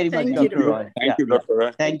 Thank you very much, Dr. Roy. Thank you, Dr.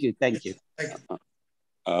 Roy. Thank you.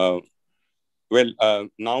 Well,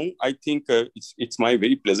 now I think it's my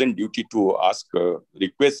very pleasant duty to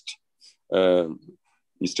request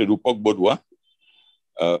Mr. Rupak Bodua,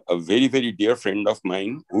 a very, very dear friend of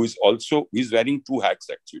mine, who is wearing two hats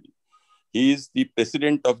actually. He is the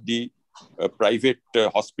president of the Private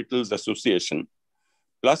Hospitals Association,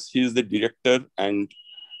 plus he is the director and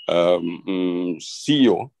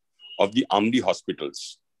CEO of the Amdi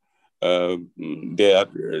Hospitals. There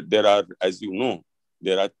are, as you know,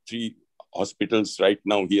 there are 3 hospitals right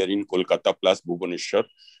now here in Kolkata plus Bhubaneswar.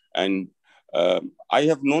 And I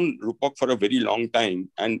have known Rupak for a very long time,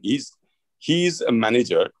 and he's a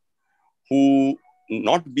manager who,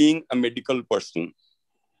 not being a medical person,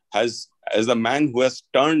 as a man who has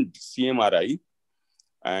turned CMRI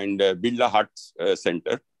and built a heart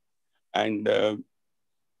center, and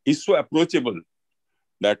is so approachable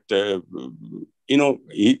that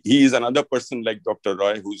he is another person like Dr.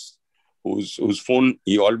 Roy whose phone,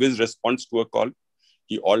 he always responds to a call,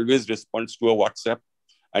 he always responds to a WhatsApp,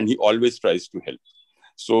 and he always tries to help.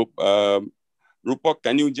 So, Rupak,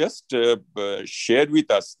 can you just share with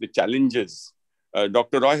us the challenges?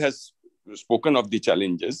 Dr. Roy has spoken of the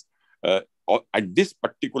challenges at this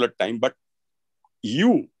particular time, but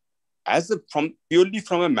you, purely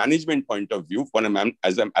from a management point of view,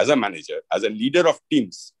 as a manager, as a leader of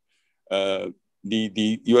teams,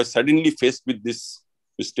 you are suddenly faced with this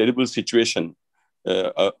terrible situation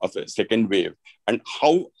of a second wave, and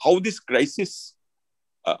how this crisis,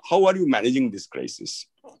 how are you managing this crisis?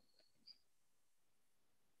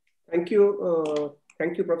 Thank you,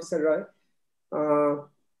 Professor Roy.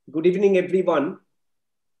 Good evening, everyone,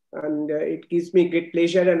 and it gives me great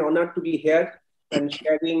pleasure and honor to be here and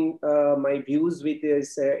sharing my views with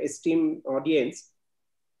this esteemed audience.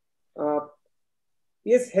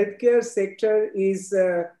 Yes, healthcare sector is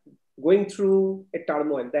going through a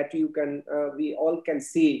turmoil that we all can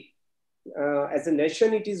see. As a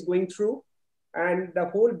nation, it is going through, and the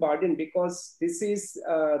whole burden, because this is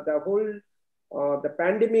the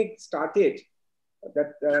pandemic started.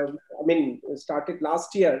 Started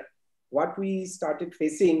last year. What we started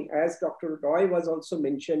facing, as Dr. Roy was also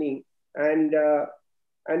mentioning, and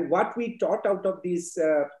what we taught out of this,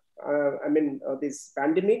 this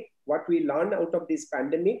pandemic, what we learned out of this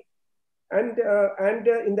pandemic. And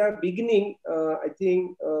in the beginning, I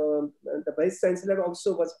think the Vice Chancellor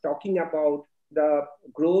also was talking about the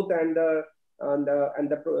growth and the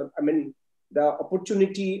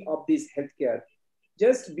opportunity of this healthcare.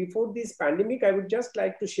 Just before this pandemic, I would just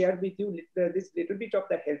like to share with you this little bit of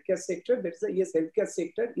the healthcare sector. Yes, healthcare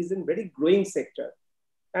sector is a very growing sector,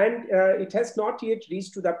 and it has not yet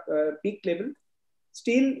reached to the peak level.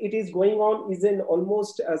 Still, it is going on, is in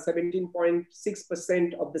almost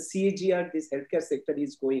 17.6% of the CAGR this healthcare sector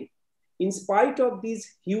is going. In spite of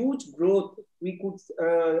this huge growth, we could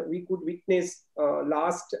witness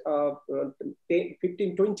last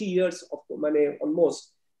 15, 20 years of money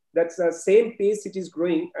almost. That's the same pace it is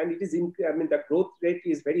growing, and it is the growth rate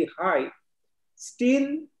is very high.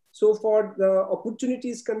 Still, so far the opportunity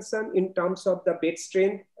is concerned in terms of the bed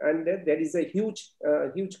strength, and there is a huge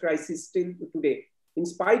crisis still today, in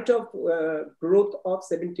spite of growth of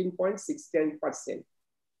 17.69%.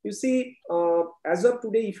 You see, as of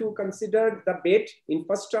today, if you consider the bed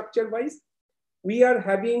infrastructure wise, we are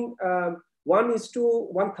having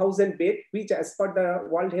 1:1,000 bed, which as per the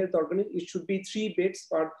World Health Organization, it should be 3 beds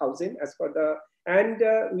per 1,000 as per the, and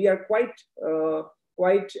we are quite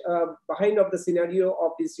behind of the scenario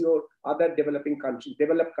of your other developed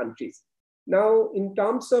countries. Now, in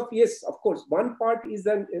terms of, yes, of course, one part is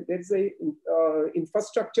that there's a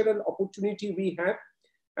infrastructural opportunity we have,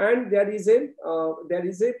 and there is a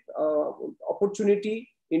opportunity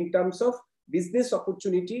in terms of business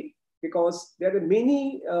opportunity, because there are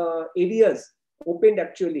many areas opened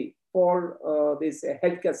actually for this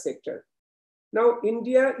healthcare sector. Now,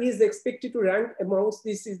 India is expected to rank amongst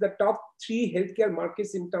this is the top 3 healthcare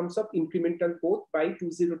markets in terms of incremental growth by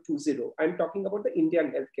 2020. I'm talking about the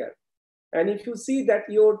Indian healthcare. And if you see that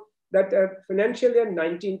financial year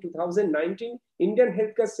 2019, Indian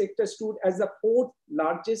healthcare sector stood as the 4th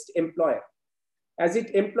largest employer, as it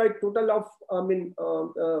employed total of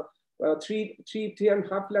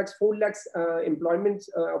 3.5 lakhs, 4 lakhs employment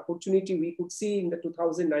opportunity we could see in the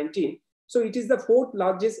 2019. So it is the 4th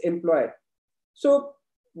largest employer. So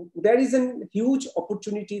there is a huge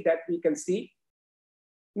opportunity that we can see.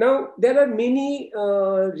 Now, there are many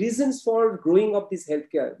reasons for growing of this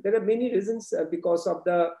healthcare. There are many reasons because of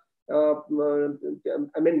the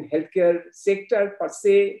healthcare sector per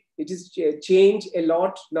se. It is changed a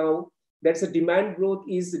lot now. There's a demand growth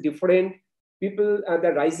is different. People,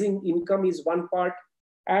 the rising income is one part,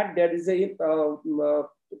 and there is a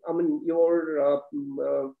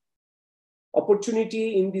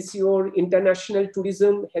opportunity in this your international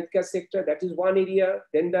tourism healthcare sector. That is one area.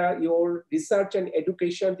 Then your research and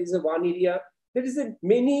education, this is one area. There is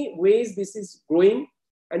many ways this is growing,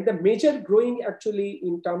 and the major growing actually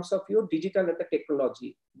in terms of your digital and the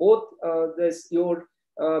technology. Both this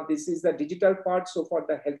is the digital part so far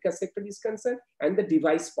the healthcare sector is concerned, and the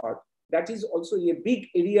device part. That is also a big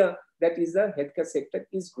area that is the healthcare sector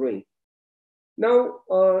is growing. Now,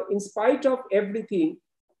 in spite of everything,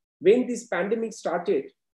 when this pandemic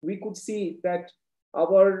started, we could see that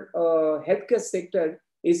our healthcare sector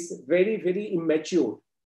is very, very immature.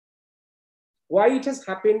 Why it has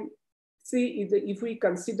happened? See, if we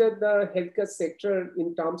consider the healthcare sector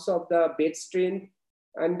in terms of the bed strength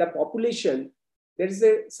and the population, there is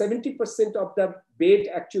a 70% of the bed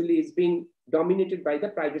actually is being dominated by the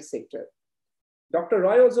private sector. Dr.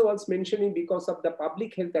 Roy also was mentioning because of the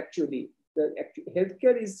public health actually, the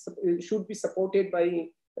healthcare should be supported by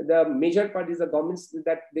the major part is the governments,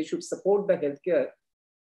 that they should support the healthcare.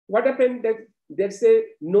 What happened that there's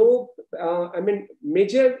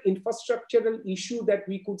major infrastructural issue that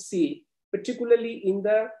we could see, particularly in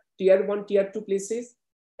the tier 1, tier 2 places,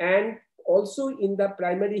 and also in the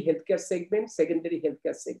primary healthcare segment, secondary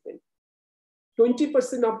healthcare segment.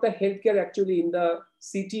 20% of the healthcare actually in the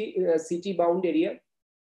city bound area,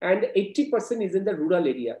 and 80% is in the rural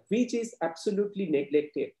area, which is absolutely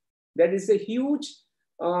neglected. There is a huge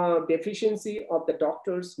deficiency of the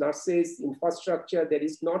doctors, nurses, infrastructure. There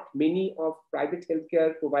is not many of private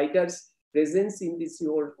healthcare providers presence in this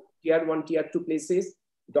your tier 1, tier 2 places.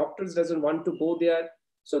 Doctors doesn't want to go there.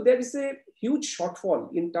 So there is a huge shortfall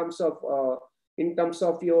in terms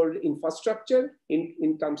of your infrastructure,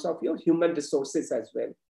 in terms of your human resources as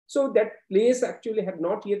well. So that place actually had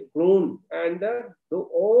not yet grown, and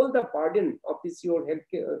all the burden of this your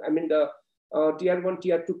healthcare, I mean the tier 1,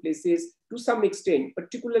 tier 2 places to some extent,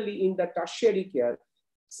 particularly in the tertiary care.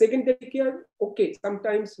 Secondary care, okay,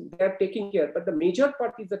 sometimes they are taking care, but the major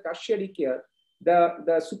part is the tertiary care,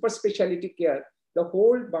 the super specialty care. The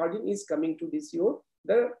whole burden is coming to this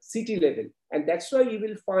the city level, and that's why you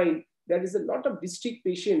will find there is a lot of district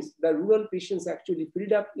patients, the rural patients actually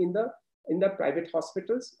filled up in the private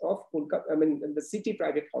hospitals of Kolkata, I mean the city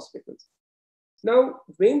private hospitals. Now,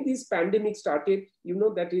 when this pandemic started,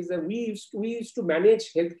 that is we used to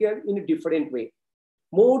manage healthcare in a different way.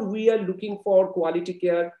 More we are looking for quality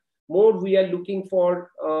care, more we are looking for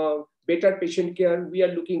better patient care, we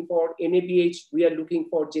are looking for NABH, we are looking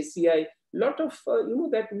for JCI. Lot of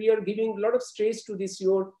that we are giving a lot of stress to this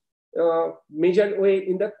major way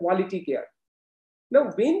in the quality care. Now,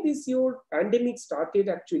 when this pandemic started,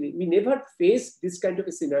 actually, we never faced this kind of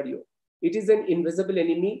a scenario. It is an invisible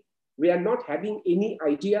enemy. We are not having any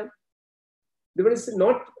idea. There was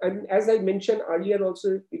not, and as I mentioned earlier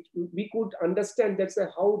also, we could understand that's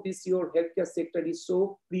how this healthcare sector is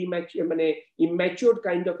so premature, immature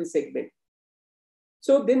kind of a segment.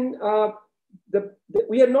 So then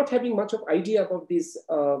we are not having much of idea about this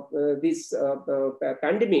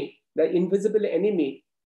pandemic, the invisible enemy.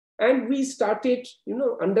 And we started,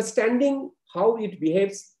 understanding how it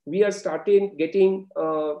behaves. We are starting getting,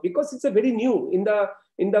 because it's a very new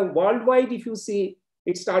in the worldwide, if you see,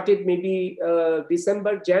 it started maybe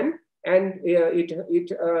December, Jan, and it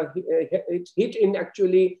hit in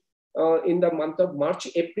actually in the month of March,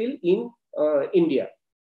 April in India.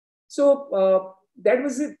 So that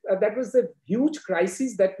was a huge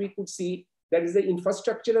crisis that we could see. There is an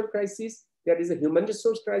infrastructural crisis, there is a human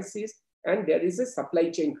resource crisis, and there is a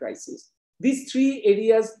supply chain crisis. These three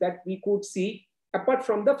areas that we could see apart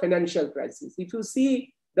from the financial crisis. If you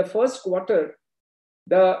see the first quarter,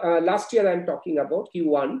 the last year I'm talking about,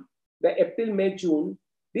 Q1, the April, May, June,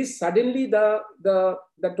 this suddenly the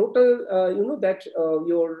total,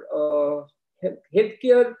 your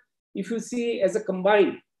healthcare, if you see as a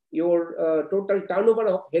combined, your total turnover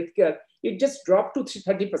of healthcare, it just dropped to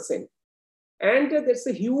 30%. And there's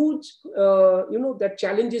a huge, the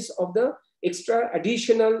challenges of the extra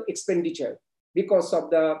additional expenditure because of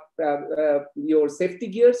the your safety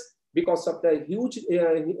gears, because of the huge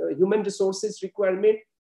human resources requirement.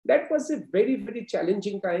 That was a very, very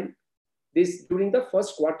challenging time during the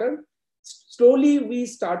first quarter. Slowly, we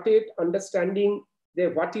started understanding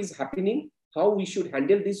what is happening, how we should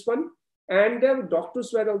handle this one. And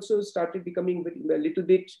doctors were also started becoming a little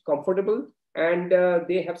bit comfortable, and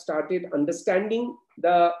they have started understanding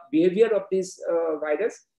the behavior of this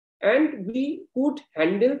virus. And we could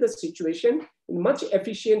handle the situation in a much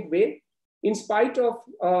efficient way. In spite of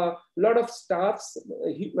a lot of staffs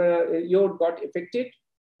got affected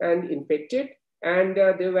and infected, and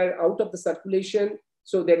they were out of the circulation.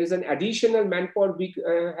 So there is an additional manpower we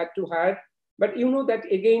had to hire. But that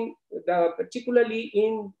again, particularly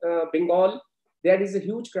in Bengal, there is a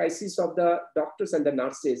huge crisis of the doctors and the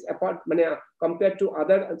nurses compared to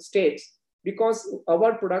other states, because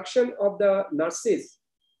our production of the nurses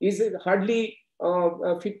is hardly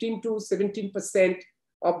 15 to 17%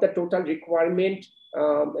 of the total requirement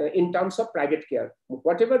in terms of private care.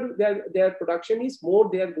 Whatever their production is, more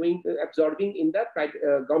they are absorbing in the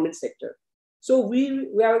private, government sector. So we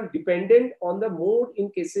are dependent on the more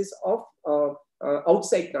in cases of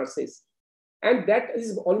outside nurses. And that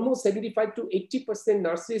is almost 75 to 80%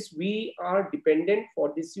 nurses we are dependent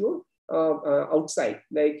for this outside,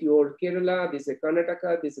 like your Kerala, there's a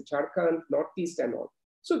Karnataka, there's a Jharkhand, Northeast and all.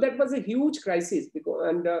 So that was a huge crisis, because,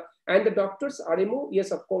 and the doctors RMO,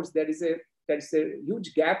 yes, of course, there is a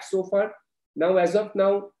huge gap so far. Now, as of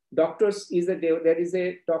now, doctors there is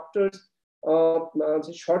a doctors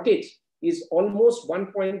shortage is almost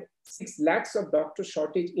 1.6 lakhs of doctor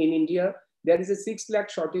shortage in India. There is a 6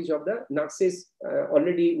 lakh shortage of the nurses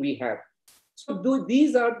already we have. So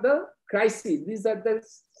these are the crises, these are the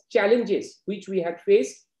challenges which we had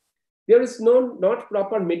faced. There is not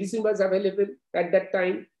proper medicine was available at that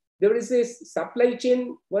time. There is a supply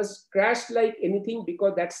chain was crashed like anything,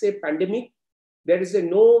 because that's a pandemic. There is a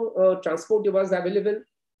no transport was available.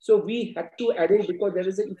 So we had to arrange, because there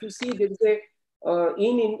is a, if you see, there is a,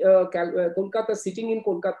 in Kolkata, sitting in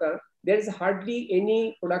Kolkata, there is hardly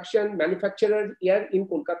any production manufacturer here in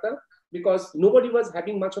Kolkata, because nobody was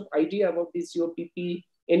having much of idea about this PP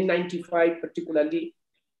N95 particularly.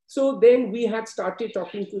 So then we had started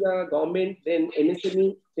talking to the government, then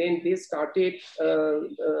MSME, then they started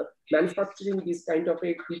manufacturing this kind of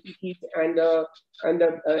a PP kit and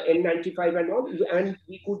N95 and all, and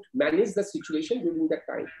we could manage the situation during that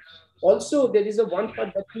time. Also, there is a one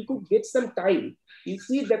part that we could get some time. You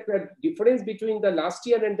see that the difference between the last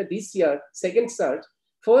year and this year, second surge.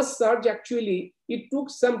 First surge, actually, it took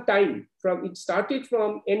some time. It started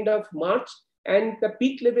from end of March, and the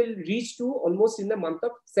peak level reached to almost in the month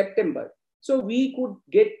of September. So we could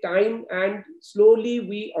get time, and slowly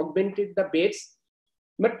we augmented the beds.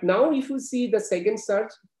 But now if you see the second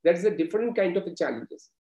surge, there is a different kind of challenges.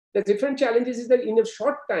 The different challenges is that in a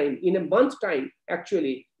short time, in a month time,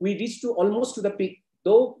 actually, we reached to almost to the peak.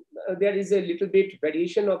 Though there is a little bit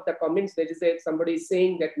variation of the comments. There is somebody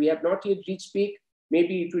saying that we have not yet reached peak.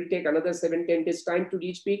 Maybe it will take another 7-10 days time to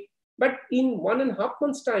reach peak. But in 1.5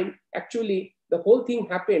 months time, actually, the whole thing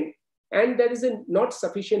happened, and there is a not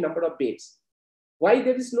sufficient number of beds. Why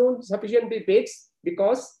there is no sufficient beds?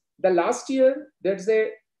 Because the last year, there's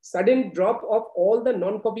a sudden drop of all the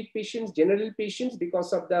non-COVID patients, general patients,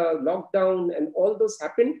 because of the lockdown and all those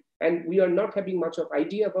happened, and we are not having much of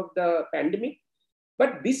idea about the pandemic.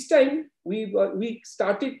 But this time, we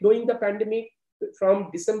started knowing the pandemic from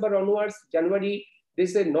December onwards, January.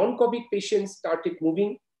 There's a non-COVID patients started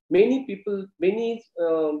moving. Many people, many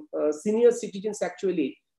senior citizens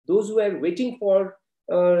actually, those who are waiting for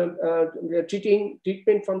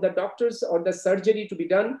treatment from the doctors or the surgery to be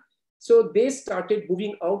done. So they started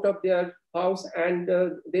moving out of their house, and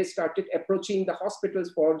they started approaching the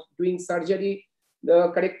hospitals for doing surgery, the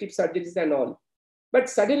corrective surgeries and all. But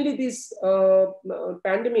suddenly this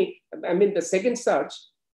pandemic, I mean the second surge,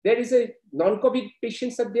 there is a non-COVID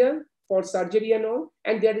patients are there for surgery and all,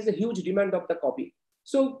 and there is a huge demand of the COVID.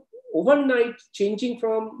 So overnight, changing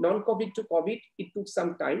from non-COVID to COVID, it took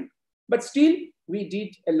some time, but still we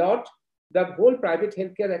did a lot. The whole private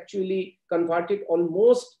healthcare actually converted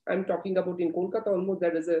almost, I'm talking about in Kolkata, almost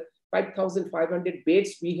there is a 5,500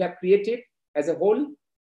 beds we have created as a whole.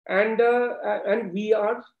 And we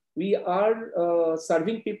are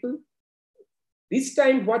serving people. This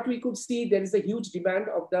time, what we could see, there is a huge demand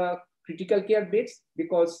of the critical care beds,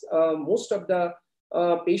 because most of the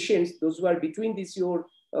patients, those who are between this year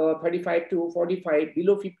 35 to 45,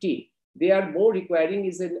 below 50, they are more requiring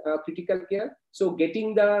is in critical care. So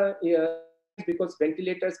getting the, because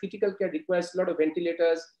ventilators, critical care requires a lot of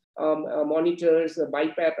ventilators, monitors,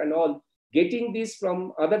 BiPAP and all. Getting this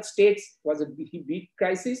from other states was a big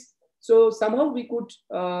crisis. So somehow we could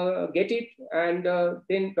get it. And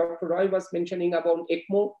then Dr. Roy was mentioning about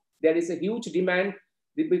ECMO. There is a huge demand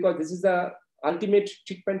because this is the ultimate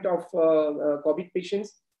treatment of COVID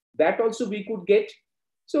patients. That also we could get.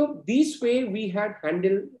 So this way we had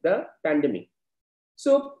handled the pandemic.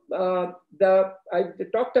 So I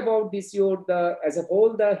talked about this year, as a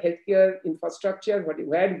whole, the healthcare infrastructure,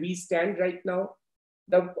 where we stand right now.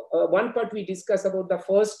 The one part we discussed about the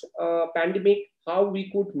first pandemic, how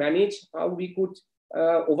we could manage, how we could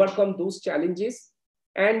overcome those challenges.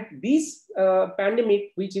 And this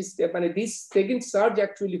pandemic, which is this second surge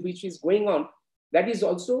actually, which is going on, that is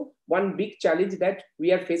also one big challenge that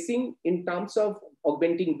we are facing in terms of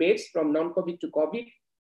augmenting beds from non-COVID to COVID,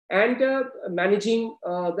 and managing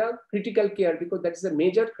the critical care, because that is a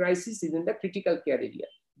major crisis in the critical care area.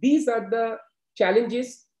 These are the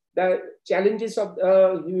challenges. The challenges of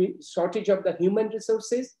shortage of the human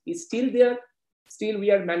resources is still there. Still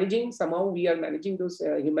we are managing, somehow we are managing those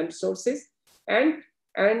human resources, and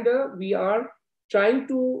we are trying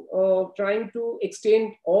to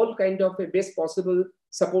extend all kind of a best possible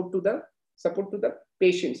support to the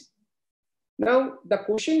patients. Now the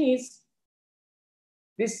question is,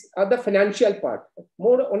 this other financial part.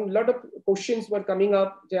 More on a lot of questions were coming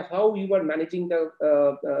up, how you are managing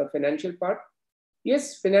the financial part.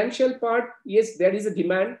 Yes, financial part, yes, there is a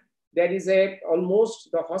demand. There is almost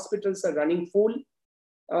the hospitals are running full.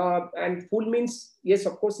 And full means, yes,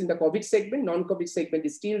 of course, in the COVID segment, non-COVID segment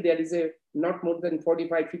is still, there is not more than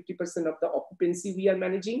 45-50% of the occupancy we are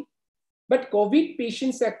managing. But COVID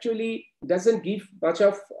patients actually doesn't give much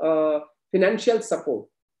of financial support,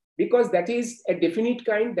 because that is a definite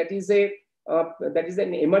kind, that is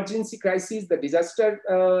an emergency crisis, the disaster,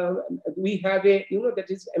 we have that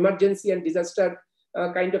is emergency and disaster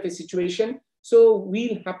kind of a situation. So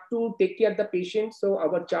we'll have to take care of the patient. So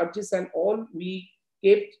our charges and all, we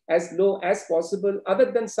kept as low as possible,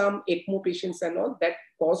 other than some ECMO patients and all. That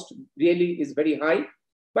cost really is very high.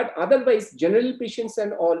 But otherwise, general patients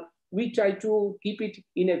and all, we try to keep it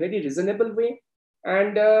in a very reasonable way.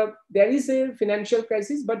 And there is a financial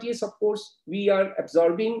crisis, but yes, of course, we are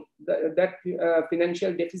absorbing that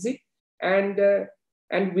financial deficit, and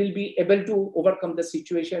will be able to overcome the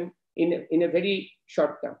situation in a very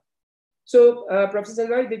short term. So, Professor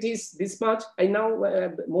Roy, that is this much. I now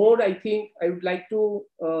I think I would like to,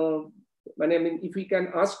 if we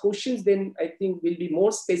can ask questions, then I think we'll be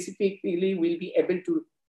more specifically, we'll be able to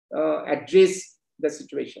address the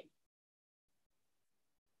situation.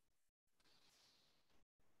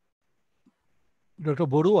 Dr.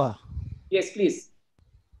 Borua. Yes, please.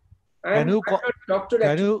 Can you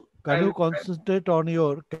concentrate on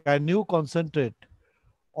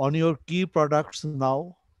your key products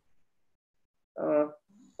now?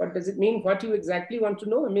 What does it mean? What you exactly want to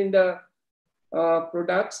know? I mean, the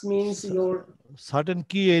products means your certain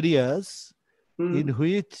key areas in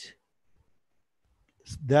which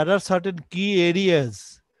there are certain key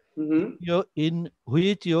areas in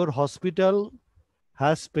which your hospital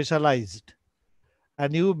has specialized,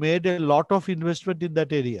 and you made a lot of investment in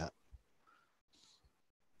that area.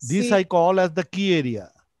 This I call as the key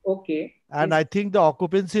area. Okay. And I think the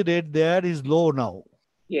occupancy rate there is low now.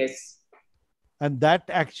 Yes. And that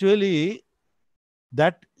actually,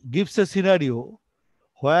 that gives a scenario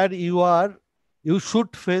where you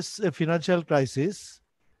should face a financial crisis,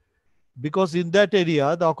 because in that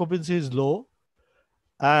area, the occupancy is low,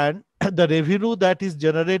 and the revenue that is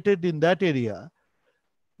generated in that area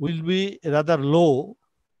will be rather low,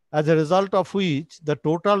 as a result of which the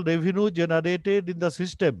total revenue generated in the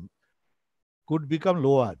system could become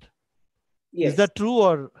lower. Yes. Is that true?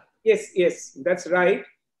 Or yes, that's right.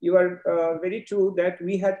 You are very true that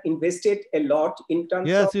we had invested a lot in terms of...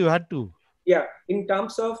 Yes, you had to. Yeah, in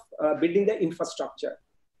terms of building the infrastructure.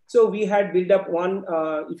 So we had built up one,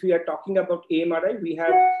 if we are talking about AMRI, we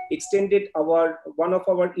have extended one of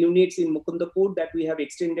our units in Mukundapur, that we have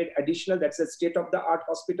extended additional, that's a state-of-the-art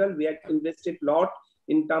hospital. We had invested a lot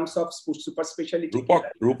in terms of super specialty.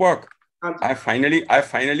 Rupak, I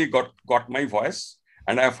finally got my voice,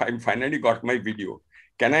 and I finally got my video.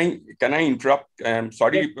 Can I interrupt?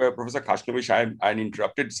 Sorry, yes. Professor Khashnavish, I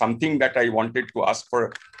interrupted something that I wanted to ask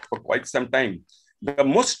for quite some time. The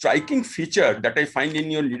most striking feature that I find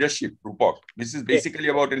in your leadership, Rupak, this is basically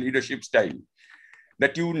about a leadership style,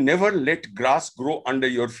 that you never let grass grow under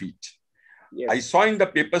your feet. Yes. I saw in the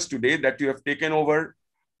papers today that you have taken over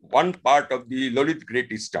one part of the Lalit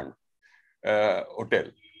Great Eastern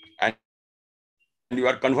Hotel, and you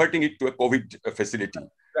are converting it to a COVID facility.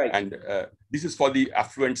 Right. And this is for the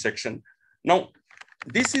affluent section. Now,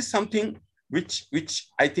 this is something which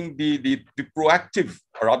I think the proactive,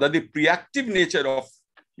 or rather the preactive nature of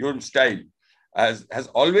your style has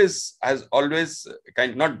always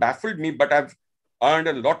kind of not baffled me, but I've earned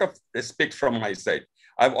a lot of respect from my side.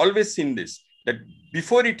 I've always seen this, that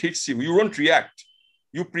before it hits you, you don't react,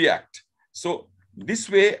 you preact. So this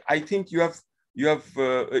way, I think you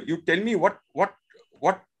tell me what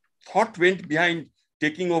thought went behind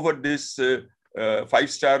taking over this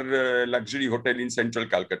 5-star luxury hotel in central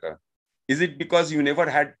Calcutta. Is it because you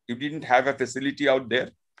didn't have a facility out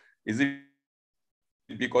there? Is it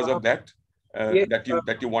because of that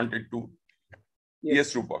that you wanted to?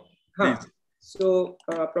 Yes, Rupak, please. So,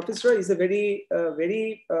 Professor, is a very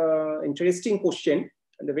interesting question,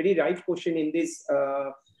 and a very right question in this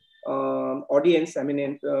audience.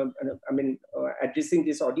 Addressing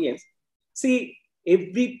this audience. See,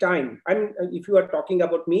 every time, if you are talking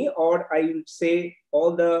about me, or I would say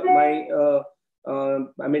all my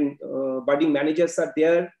budding managers are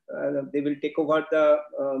there, they will take over the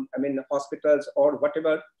hospitals or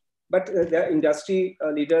whatever. But the industry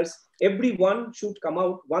leaders, everyone should come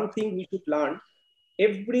out. One thing we should learn: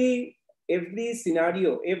 every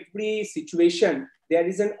scenario, every situation,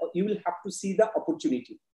 you will have to see the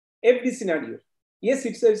opportunity. Every scenario. Yes,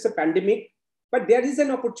 it's a pandemic, but there is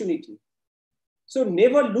an opportunity. So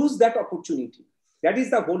never lose that opportunity. That is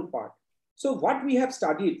the whole part. So what we have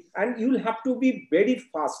studied, and you will have to be very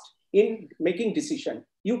fast in making decision.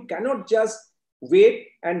 You cannot just wait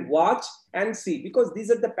and watch and see, because these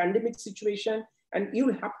are the pandemic situation, and you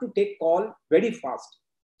will have to take call very fast.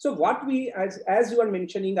 So what we, as you are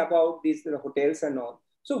mentioning about these hotels and all,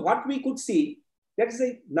 so what we could see, that is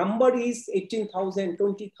a number is 18,000,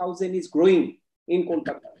 20,000 is growing in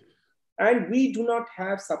Kolkata. And we do not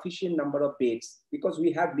have sufficient number of beds because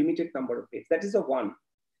we have limited number of beds. That is the one.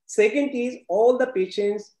 Second is, all the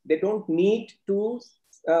patients, they don't need to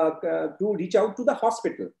reach out to the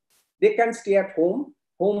hospital. They can stay at home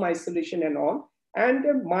isolation and all.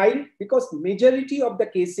 and mild, because majority of the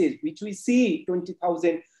cases which we see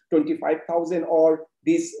 20,000, 25,000, or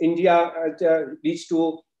this India reached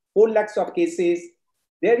to 4 lakhs of cases,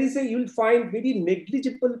 there is you'll find very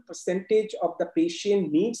negligible percentage of the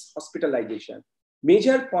patient needs hospitalization.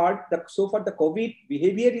 Major part, so far the COVID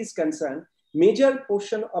behavior is concerned, major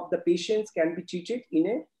portion of the patients can be treated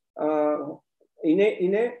in a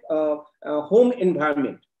home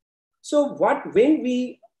environment. So when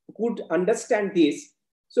we could understand this,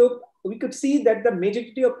 so we could see that the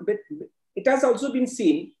majority of it has also been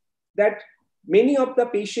seen that many of the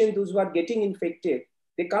patients, those who are getting infected,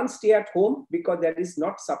 they can't stay at home because there is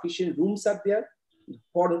not sufficient rooms up there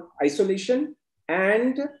for isolation,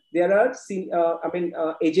 and there are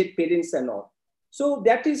aged parents and all. So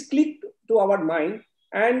that is clicked to our mind,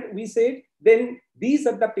 and we said then these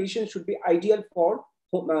are the patients should be ideal for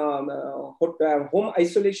home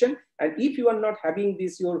isolation. And if you are not having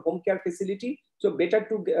this your home care facility, so better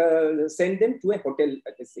to send them to a hotel.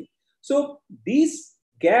 So these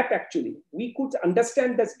gap, actually we could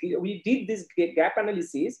understand that we did this gap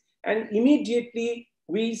analysis, and immediately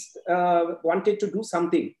we wanted to do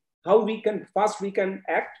something. How we can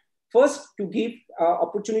act first to give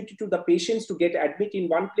opportunity to the patients to get admitted in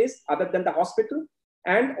one place other than the hospital,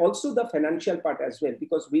 and also the financial part as well,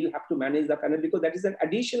 because we'll have to manage the financial, because that is an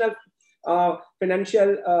additional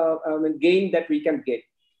financial gain that we can get.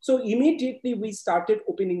 So immediately we started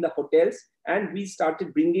opening the hotels, and we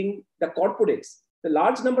started bringing the corporates. The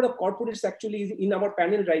large number of corporates actually is in our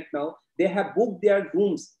panel right now. They have booked their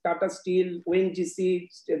rooms, Tata Steel, ONGC,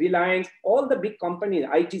 Reliance, all the big companies,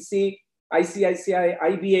 ITC, ICICI,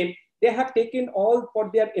 IBM, they have taken all for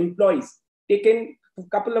their employees, taken a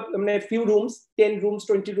couple of, few rooms, 10 rooms,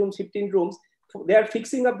 20 rooms, 15 rooms. They are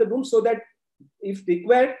fixing up the rooms so that if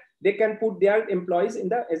required, they can put their employees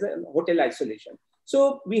as a hotel isolation.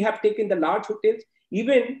 So we have taken the large hotels.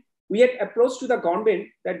 Even we had approached to the government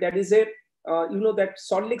that there is a, that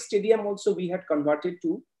Salt Lake Stadium also we had converted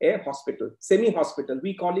to a hospital, semi-hospital.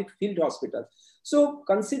 We call it field hospital. So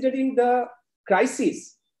considering the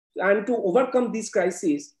crisis and to overcome these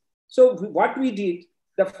crises, so what we did,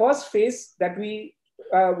 the first phase that we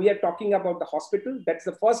are talking about the hospital, that's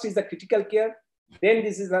the first is the critical care. Then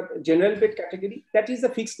this is a general bed category. That is a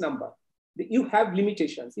fixed number. You have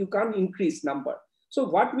limitations. You can't increase number. So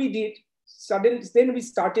what we did, suddenly, then we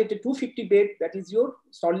started a 250 bed, that is your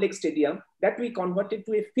Salt Lake Stadium, that we converted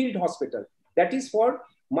to a field hospital. That is for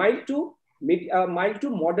mild to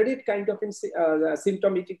moderate kind of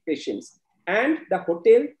symptomatic patients. And the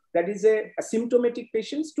hotel, that is a asymptomatic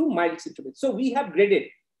patients to mild symptomatic. So we have graded.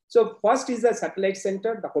 So first is the satellite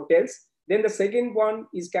center, the hotels. Then the second one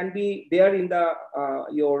can be there in the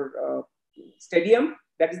your stadium.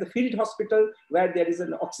 That is the field hospital, where there is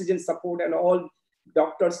an oxygen support and all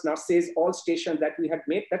doctors, nurses, all stations that we had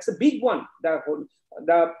made. That's a big one.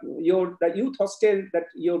 The youth hostel, that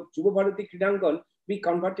your Jubo Bharati Kridangan, we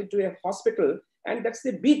converted to a hospital, and that's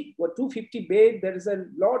a big 250 bed. There is a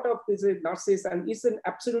lot of nurses, and it's an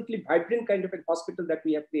absolutely vibrant kind of a hospital that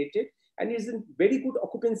we have created, and it's in very good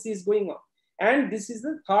occupancy is going on. And this is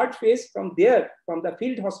the third phase. From there, from the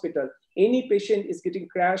field hospital, any patient is getting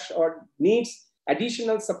crash or needs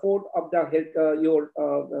additional support of the health,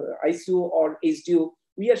 ICU or HDU,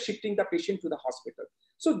 we are shifting the patient to the hospital.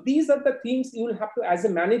 So these are the things you will have to, as a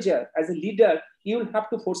manager, as a leader, you will have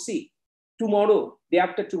to foresee tomorrow, day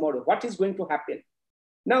after tomorrow, what is going to happen.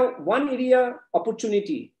 Now, one area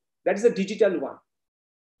opportunity, that is a digital one.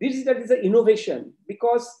 Digital is an innovation,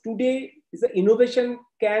 because today is the innovation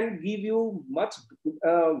can give you much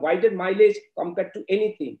wider mileage compared to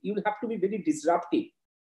anything. You will have to be very disruptive.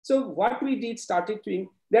 So what we did, started doing,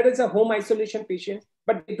 there is a home isolation patient,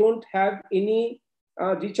 but they don't have any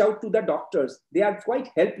reach out to the doctors. They are quite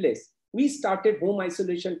helpless. We started home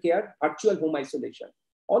isolation care, virtual home isolation.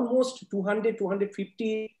 Almost 200,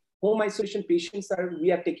 250 home isolation patients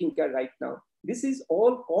we are taking care right now. This is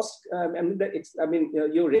all cost,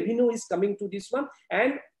 your revenue is coming to this one,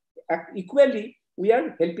 and equally, we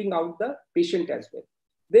are helping out the patient as well.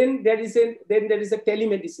 Then there is a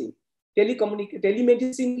telemedicine.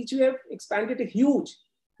 Telemedicine, which we have expanded a huge.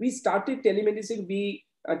 We started telemedicine. We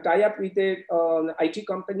tie up with a IT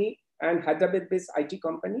company and Hyderabad-based IT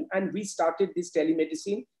company, and we started this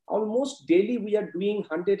telemedicine. Almost daily, we are doing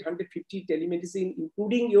 100, 150 telemedicine,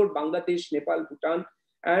 including your Bangladesh, Nepal, Bhutan,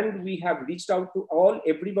 and we have reached out to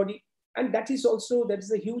everybody. And that is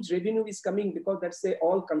a huge revenue is coming, because that's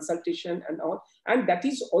all consultation and all. And that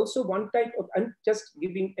is also one type of, I'm just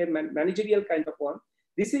giving a managerial kind of one.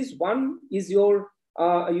 This is one is your,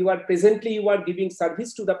 you are giving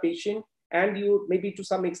service to the patient, and you maybe to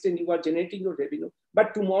some extent you are generating your revenue.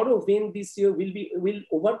 But tomorrow, when this year will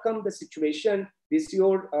overcome the situation, this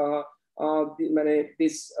year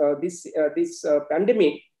this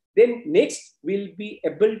pandemic, then next will be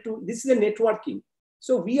able to. This is a networking.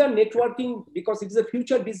 So we are networking because it is a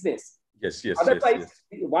future business. Yes, yes. Otherwise,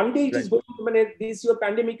 yes. one day it is going to, this your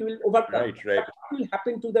pandemic will overcome. Right. But what will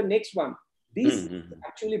happen to the next one? This is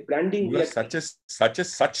actually branding. You have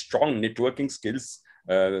such strong networking skills,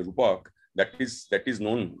 Rupak. That is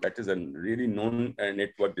known. That is a really known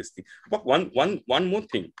network. This thing. But one more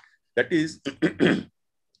thing. That is,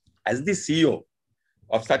 as the CEO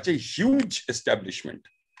of such a huge establishment,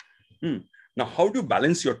 now how do you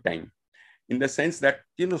balance your time? In the sense that,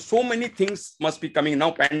 so many things must be coming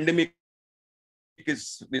now. Pandemic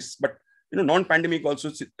is this, but non-pandemic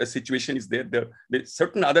also a situation is there. There's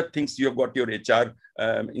certain other things. You have got your HR.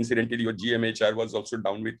 Incidentally, your GMHR was also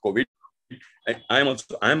down with COVID. I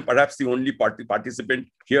am perhaps the only participant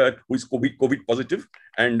here who is COVID positive,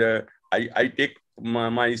 and I take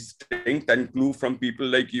my strength and clue from people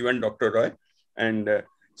like you and Dr. Roy. And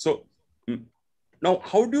so now,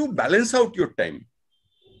 how do you balance out your time?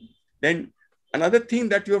 Then another thing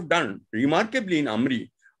that you have done remarkably in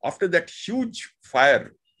Amri, after that huge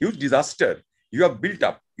fire, huge disaster, you have built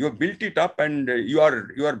it up, and you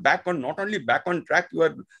are back on, not only back on track, you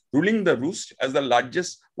are ruling the roost as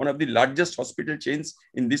one of the largest hospital chains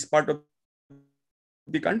in this part of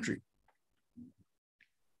the country.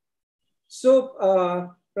 So,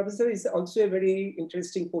 Professor, is also a very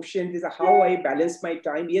interesting question. This is how I balance my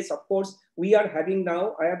time. Yes, of course, I am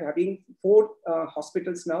having 4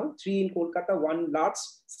 hospitals now, 3 in Kolkata, 1 large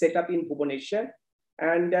set up in Bhubaneswar,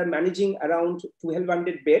 and managing around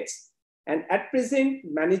 1,200 beds. And at present,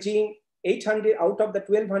 managing 800 out of the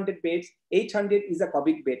 1,200 beds, 800 is a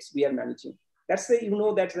COVID beds we are managing. That's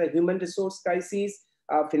that's a human resource crisis.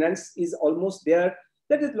 Finance is almost there.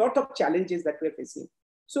 There is a lot of challenges that we're facing.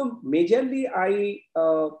 So majorly, I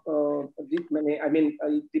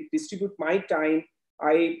distribute my time.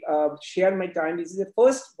 I share my time. This is the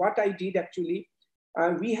first what I did actually.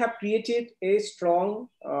 We have created a strong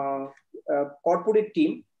corporate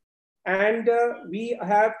team, and we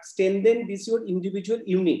have strengthened this your individual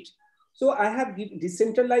unit. So I have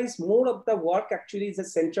decentralized more of the work. Actually, is a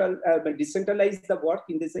central decentralized the work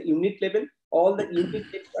in this unit level. All the unit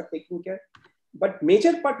are taking care. But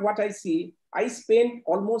major part what I see, I spend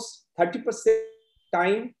almost 30%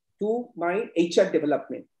 time to my HR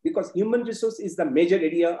development, because human resource is the major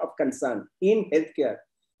area of concern in healthcare.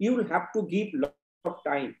 You will have to give a lot of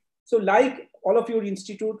time. So like all of your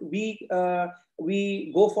institute, we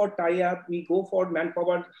go for tie-up, we go for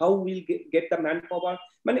manpower, how we'll get the manpower.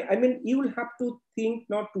 I mean, you will have to think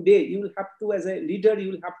not today, you will have to, as a leader,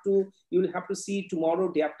 you will have to see tomorrow,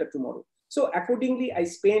 day after tomorrow. So accordingly, I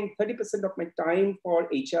spend 30% of my time for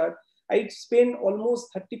HR. I spend almost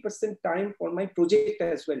 30% time for my project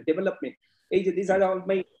as well, development. These are all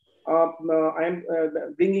my, I am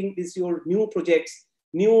bringing your new projects,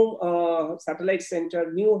 new satellite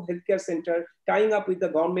center, new healthcare center, tying up with the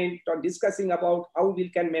government or discussing about how we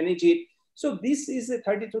can manage it. So this is a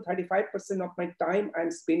 30 to 35% of my time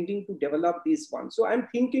I'm spending to develop this one. So I'm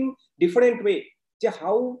thinking different way,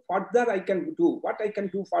 how further I can do, what I can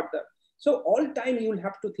do further. So all time you will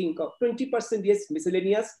have to think of 20%, yes,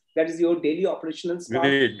 miscellaneous, that is your daily operational stuff.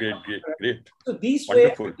 Great. So this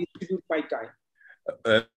Wonderful. way I distribute my time.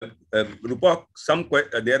 Rupak,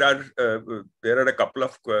 there are a couple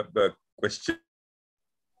of questions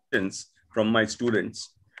from my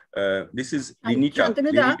students. This is Rinita.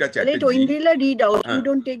 Let Oindrila read out. You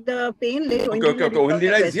don't take the pain. Let Oindrila Okay.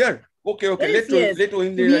 Oindrila is here. Okay. Yes. Let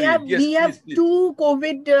Oindrila read. We have please. 2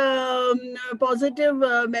 COVID positive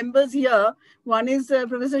members here. One is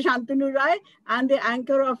Professor Shantanu Rai and the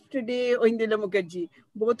anchor of today, Oindrila Mukherjee.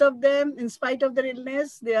 Both of them, in spite of their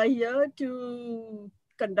illness, they are here to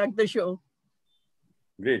conduct the show.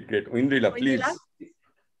 Great. Oindrila, please.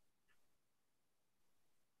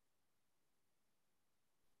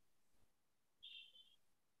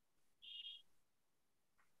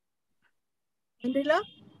 Oindrila?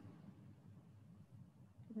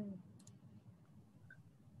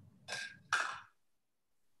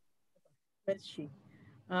 Where's she?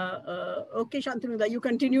 Okay, Shantanu, you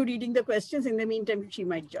continue reading the questions. In the meantime, she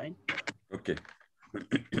might join. Okay.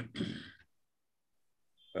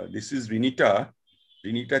 This is Rinita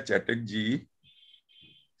Chatterjee.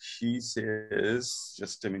 She says,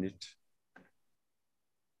 just a minute.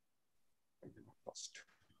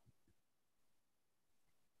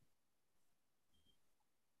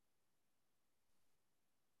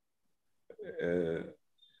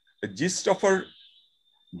 The gist of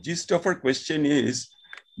her question is,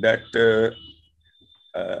 that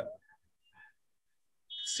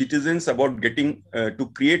citizens about getting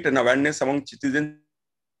to create an awareness among citizens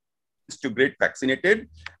to get vaccinated,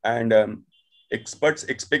 and experts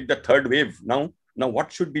expect the third wave now. Now,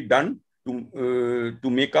 what should be done to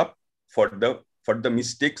make up for the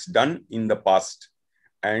mistakes done in the past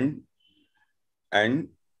and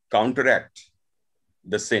counteract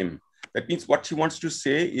the same? That means what she wants to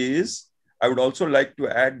say is, I would also like to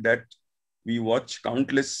add that we watch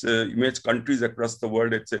countless image countries across the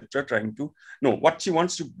world, etc., trying to know what she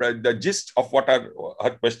wants to. The gist of what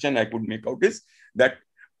her question I could make out is that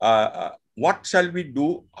what shall we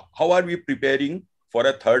do? How are we preparing for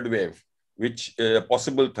a third wave, which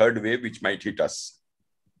possible third wave which might hit us?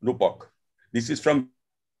 Rupak, this is from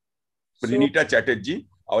Rinita Chatterjee,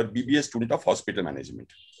 our BBA student of hospital management.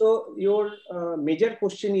 So your major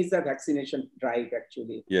question is the vaccination drive,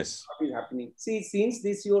 actually. Yes. What is happening? See, since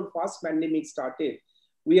this your first pandemic started,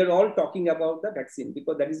 we are all talking about the vaccine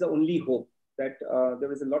because that is the only hope. That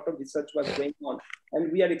there is a lot of research was going on,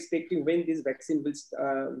 and we are expecting when this vaccine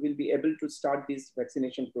will be able to start this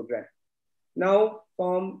vaccination program. Now,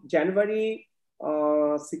 from January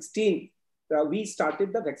 16th, we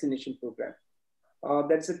started the vaccination program.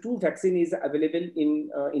 That's a two vaccine is available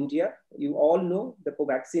in India. You all know the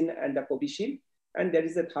Covaxin and the Covishield. And there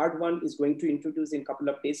is a third one is going to introduce in a couple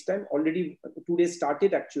of days time. Already 2 days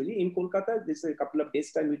started actually in Kolkata. This is a couple of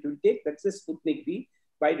days time it will take. That's a Sputnik V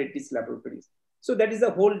by Reddy's Laboratories. So that is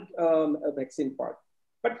the whole vaccine part.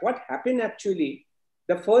 But what happened actually,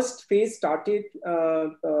 the first phase started,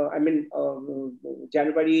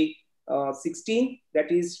 January 16,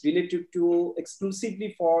 that is related to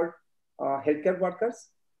exclusively for healthcare workers.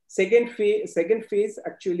 Second phase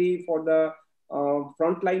actually for the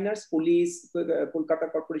frontliners, police,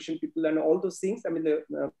 Kolkata Corporation people and all those things.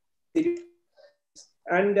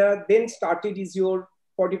 Then started is your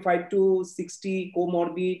 45 to 60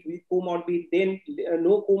 comorbid, with comorbid, then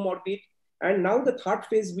no comorbid. And now the third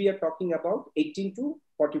phase we are talking about 18 to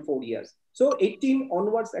 44 years. So 18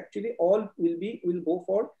 onwards actually all will go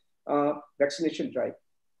for vaccination drive.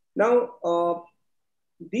 Now,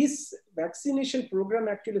 this vaccination program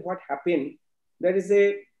actually what happened, there is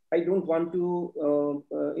I don't want to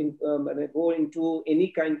go into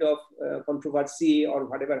any kind of controversy or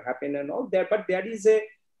whatever happened and all that, but there is a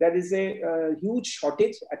huge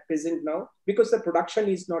shortage at present now because the production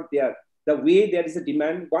is not there. The way there is a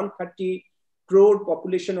demand, 130 crore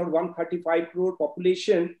population or 135 crore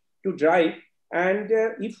population to drive, and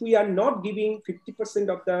if we are not giving 50%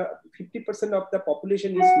 of the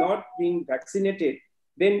population is not being vaccinated,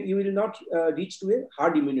 then you will not reach to a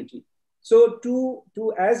herd immunity. So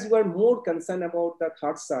as you are more concerned about the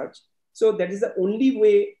third surge, so that is the only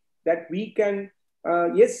way that we can,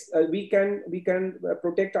 we can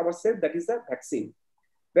protect ourselves. That is the vaccine.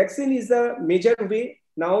 Vaccine is the major way.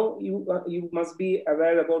 Now you must be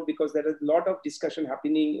aware about, because there is a lot of discussion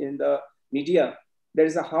happening in the media. There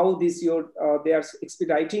is how this they are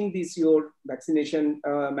expediting this vaccination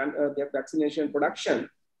vaccination production.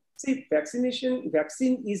 See,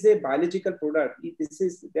 vaccine is a biological product.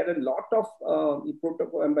 There are a lot of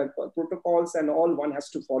protocols and all one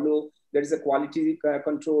has to follow. There is a quality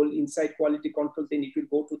control, inside quality control. Then it will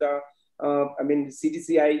go to the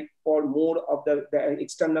CDCI for more of the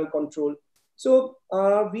external control. So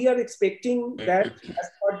we are expecting that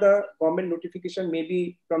as per the government notification,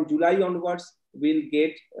 maybe from July onwards, we'll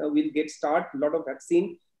get start a lot of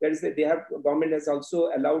vaccine. Government has also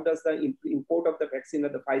allowed us the import of the vaccine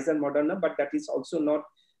of the Pfizer, Moderna, but that is also not,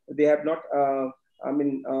 they have not,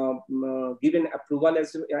 given approval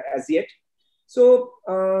as yet. So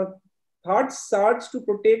third surge to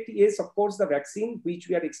protect is, of course, the vaccine, which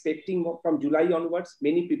we are expecting from July onwards.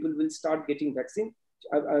 Many people will start getting vaccine.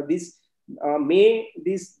 Now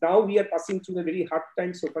we are passing through a very hard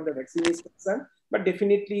time so far the vaccine is concerned, but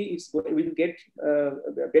definitely we will get a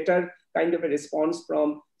better kind of a response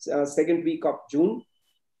from second week of June.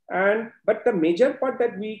 But the major part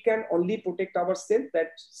that we can only protect ourselves,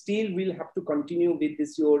 that still we'll have to continue with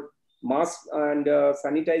this your mask and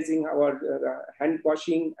sanitizing our hand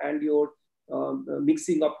washing and your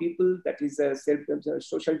mixing of people, that is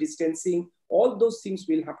social distancing. All those things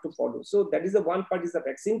we'll have to follow. So that is the one part, is the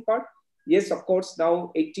vaccine part. Yes, of course,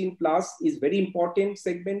 now 18 plus is very important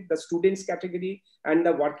segment, the students category and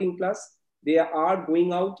the working class. They are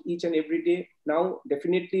going out each and every day. Now,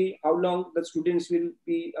 definitely how long the students will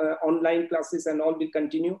be online classes and all will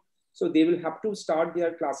continue. So they will have to start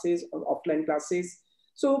their classes, offline classes.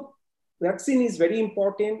 So vaccine is very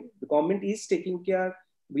important. The government is taking care.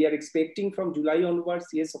 We are expecting from July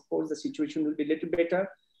onwards. Yes, of course, the situation will be a little better.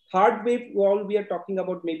 Third wave, all we are talking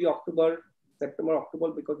about maybe October, September, October,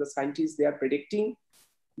 because the scientists, they are predicting.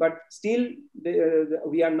 But still,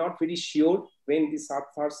 we are not very sure when this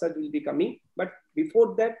first surge will be coming. But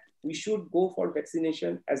before that, we should go for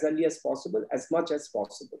vaccination as early as possible, as much as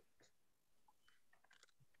possible.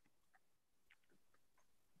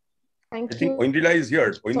 I think Oindila is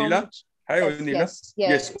here. Oindila? Hi, Oindila.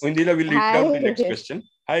 Yes, Oindila will read out the next question.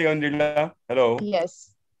 Hi, Oindila. Hello.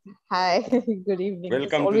 Yes. Hi. Good evening.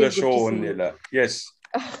 Welcome to the show, Oindila. Yes.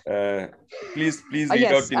 Please read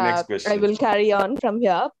out the next question. I will carry on from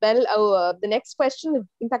here. Well, the next question is,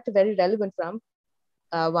 in fact, a very relevant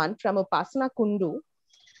one from Upasana Kundu.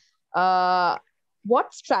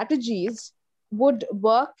 What strategies would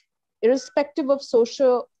work irrespective of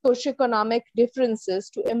socioeconomic differences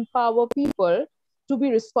to empower people to be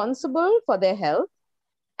responsible for their health?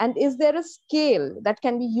 And is there a scale that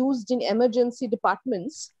can be used in emergency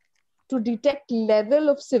departments to detect level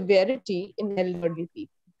of severity in elderly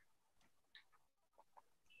people?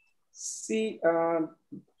 See,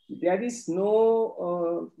 there is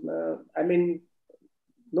no,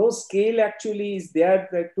 no scale actually is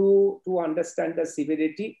there to understand the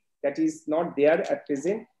severity. That is not there at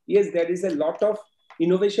present. Yes, there is a lot of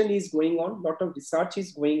innovation is going on, lot of research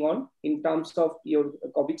is going on in terms of your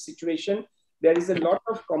COVID situation. There is a lot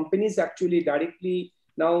of companies actually directly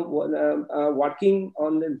now working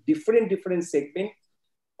on different segments.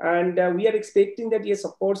 And we are expecting that, yes,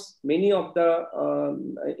 of course, many of the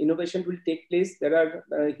innovation will take place. There are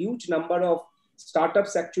a huge number of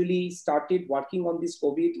startups actually started working on this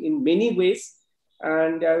COVID in many ways.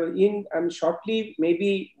 And shortly,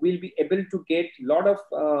 maybe we'll be able to get a lot of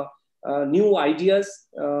new ideas,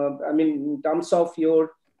 in terms of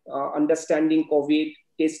your understanding COVID,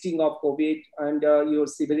 testing of COVID, and your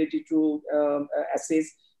severity to assess.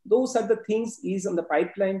 Those are the things is on the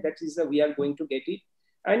pipeline. That is, we are going to get it.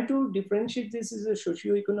 And to differentiate this is a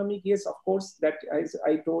socio-economic, yes, of course, that as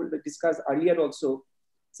I discussed earlier also.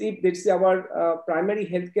 See, this is our primary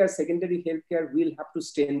healthcare, secondary healthcare will have to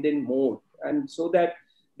strengthen more. And so that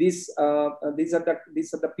these are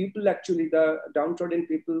the people, actually, the downtrodden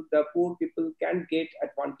people, the poor people can get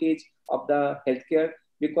advantage of the healthcare,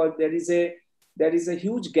 because there is a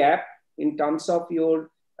huge gap in terms of your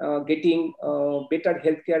getting better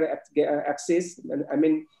healthcare access.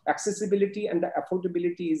 Accessibility and the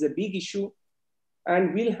affordability is a big issue.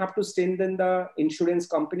 And we'll have to strengthen the insurance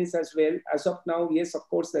companies as well. As of now, yes, of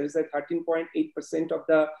course, there is a 13.8% of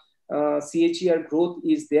the CAGR growth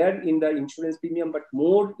is there in the insurance premium, but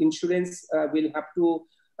more insurance will have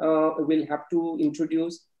to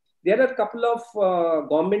introduce. There are a couple of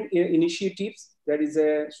government initiatives. There is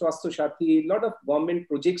a Swasthya Sathi, a lot of government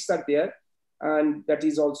projects are there. And that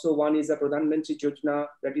is also, one is a Pradhan Mantri Yojana,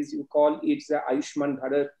 that is, you call it the Ayushman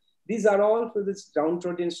Bharat. These are all for this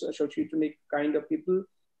downtrodden socioeconomic kind of people.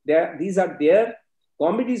 These are there.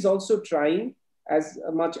 Government is also trying as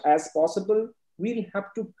much as possible. We'll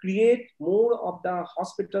have to create more of the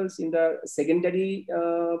hospitals in the secondary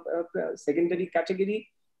category,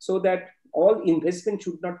 so that all investment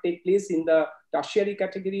should not take place in the tertiary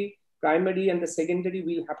category. Primary and the secondary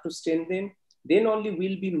will have to strengthen. Then only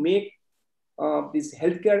will be make this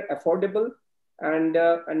healthcare affordable, and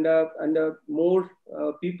more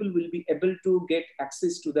people will be able to get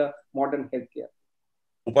access to the modern healthcare.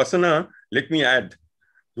 Upasana, let me add,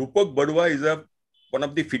 Rupak Badua is one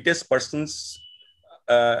of the fittest persons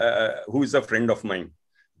who is a friend of mine.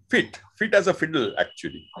 Fit as a fiddle,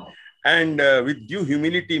 actually. And with due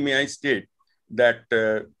humility, may I state that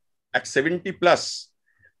at 70 plus,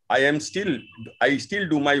 I still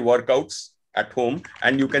do my workouts at home,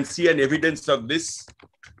 and you can see an evidence of this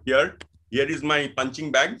here. Here is my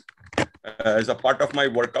punching bag as a part of my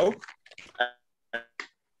workout,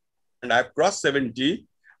 and I've crossed 70.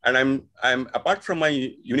 And I'm apart from my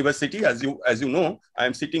university, as you know,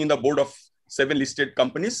 I'm sitting in the board of 7 listed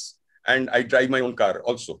companies, and I drive my own car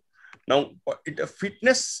also. Now,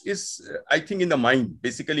 fitness is, I think, in the mind,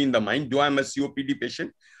 basically in the mind. Do I'm a COPD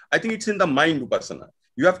patient? I think it's in the mind, Upasana.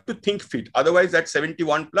 You have to think fit. Otherwise, at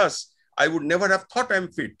 71 plus, I would never have thought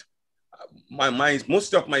I'm fit.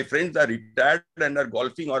 Most of my friends are retired and are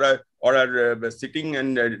golfing or are sitting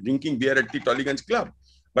and drinking beer at the Tollyganj Club.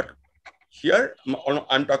 But here,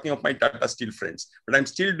 I'm talking of my Tata Steel friends. But I'm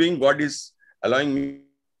still doing what is allowing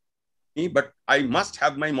me. But I must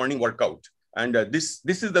have my morning workout. And this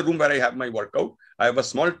is the room where I have my workout. I have a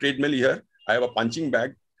small treadmill here. I have a punching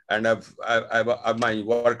bag. And I have my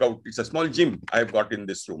workout. It's a small gym I've got in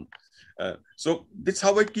this room. So this is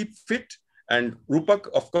how I keep fit. And Rupak,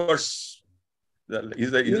 of course,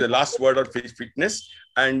 is the last word of fitness.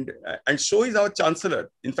 And so is our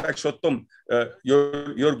chancellor. In fact, Shottam,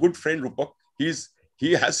 your good friend Rupak, he's he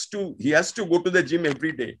has to go to the gym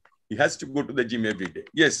every day. He has to go to the gym every day.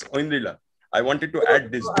 Yes, Oindrila, I wanted to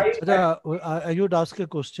add this. I would ask a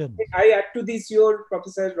question. I add to this your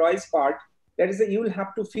Professor Roy's part. That is that you will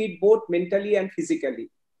have to feed both mentally and physically.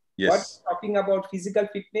 Yes. But talking about physical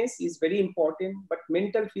fitness is very important, but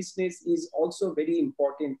mental fitness is also very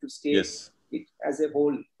important to stay it as a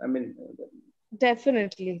whole. I mean,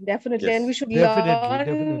 definitely. Yes. And we should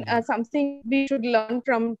Definitely. learn something we should learn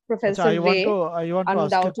from Professor I want Way. to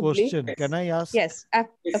ask a question. Yes. Can I ask? Yes,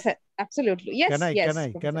 absolutely. Yes, Can I?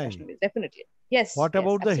 Definitely. Yes. What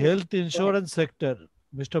about the absolutely. health insurance sector,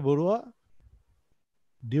 Mr. Borua?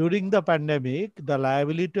 During the pandemic, the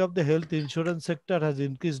liability of the health insurance sector has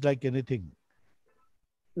increased like anything.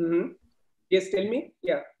 Mm-hmm. Yes, tell me.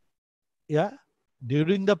 Yeah. Yeah.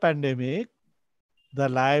 During the pandemic, the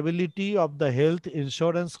liability of the health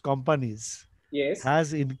insurance companies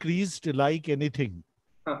has increased like anything.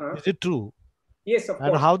 Is it true? Yes, of course.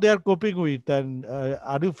 And how they are coping with, and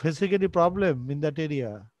are you facing any problem in that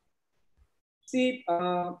area? See,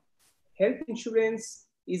 health insurance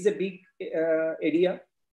is a big area.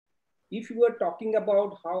 If you are talking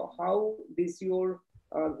about how this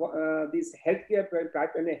this healthcare,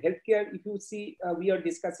 if you see, we are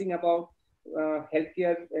discussing about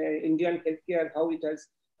healthcare, Indian healthcare, how it has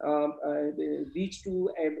reached to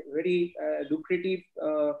a very lucrative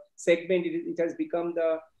segment. It has become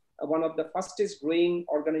the one of the fastest growing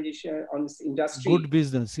organization on this industry. Good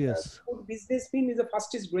business, yes. Good business means is the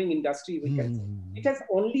fastest growing industry, we can say. It has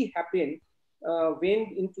only happened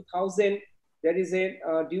when in 2000 there is a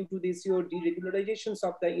due to this your deregularizations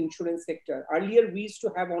of the insurance sector. Earlier we used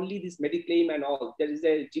to have only this Mediclaim and all. There is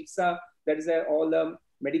a GIPSA, there is a all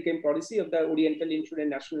Mediclaim policy of the Oriental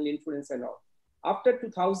Insurance, National Insurance and all. After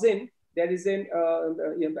 2000, there is an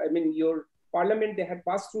I mean your parliament, they have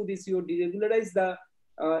passed through this, you deregularize the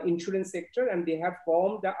insurance sector, and they have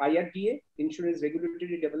formed the IRDA, Insurance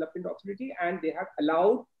Regulatory Development Authority, and they have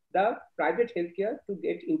allowed the private healthcare to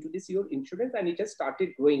get into this your insurance, and it has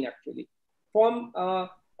started growing actually. From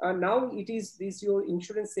now it is this your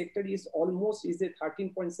insurance sector is almost is a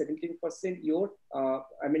 13.17% your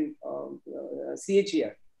I mean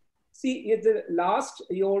CAGR. See, the last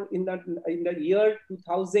year in the year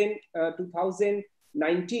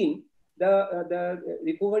 2019, the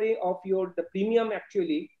recovery of the premium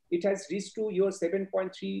actually it has reached to your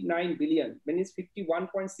 7.39 billion, means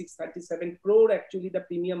 51.637 crore actually the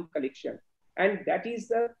premium collection, and that is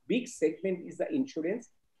the big segment is the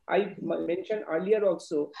insurance. I mentioned earlier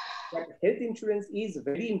also that health insurance is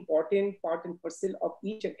very important part and parcel of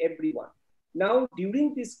each and everyone. Now,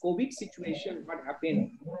 during this COVID situation, what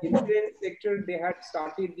happened? Insurance sector, they had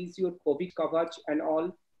started this your COVID coverage and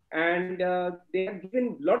all, and they have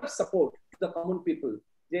given a lot of support to the common people.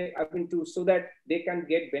 They have been to so that they can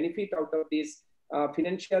get benefit out of this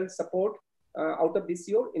financial support out of this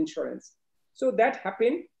your insurance. So that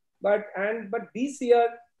happened, but this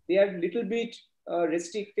year they are little bit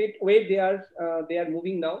restricted way they are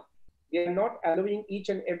moving now. They are not allowing each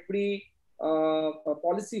and every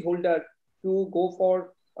policy holder to go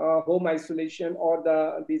for home isolation or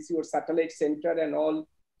this your satellite center and all.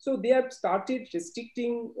 So they have started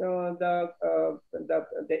restricting the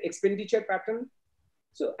expenditure pattern.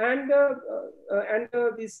 So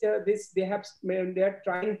this they are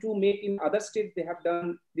trying to make in other states. They have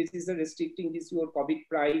done this is a restricting this your COVID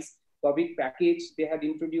price, COVID package they had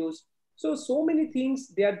introduced. So many things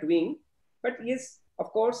they are doing, but yes,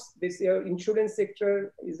 of course, this insurance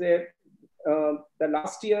sector is the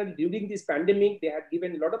last year during this pandemic, they had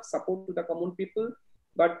given a lot of support to the common people.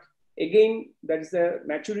 But again, there is a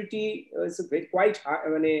maturity is quite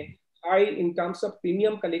high, high in terms of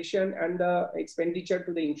premium collection and the expenditure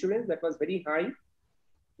to the insurance that was very high.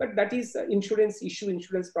 But that is insurance issue,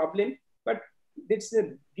 insurance problem. But it's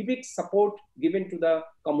a big support given to the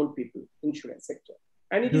common people, insurance sector.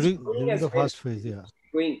 And it during the first phase, yeah.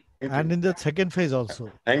 Going. And in the second phase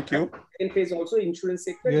also. Thank you. Second phase also, insurance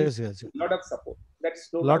sector. Yes. A lot of support.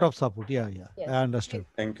 That's no lot of support. Yeah. Yes. I understand.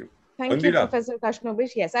 Thank you. Thank you, Professor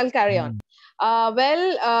Kashnobis. Yes, I'll carry on.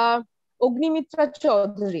 Ognimitra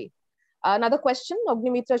Chaudhary. Another question,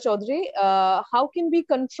 Ognimitra Chaudhary. How can we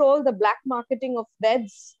control the black marketing of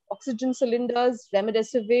beds, oxygen cylinders,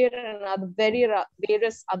 remdesivir, and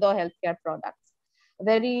various other healthcare products?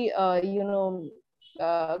 Very,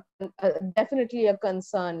 definitely a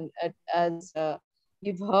concern, as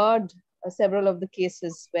we've heard several of the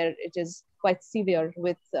cases where it is quite severe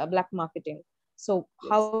with black marketing. So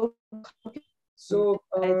how? So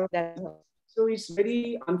it's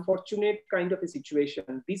very unfortunate kind of a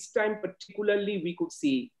situation. This time particularly we could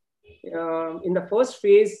see in the first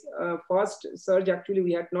phase, first surge, actually,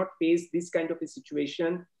 we had not faced this kind of a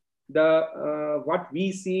situation. What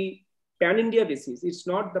we see pan-India basis, it's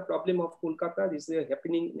not the problem of Kolkata, this is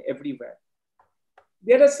happening everywhere.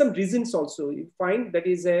 There are some reasons also. You find that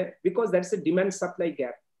is because that's a demand-supply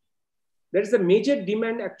gap. There is a major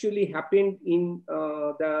demand actually happened in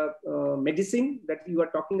the medicine that you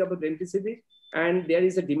are talking about, remdesivir, and there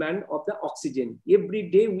is a demand of the oxygen. Every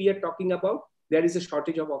day we are talking about there is a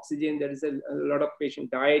shortage of oxygen. There is a lot of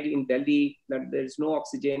patients died in Delhi, that there is no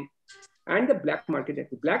oxygen. And the black market.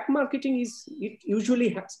 Black marketing it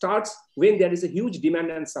usually starts when there is a huge demand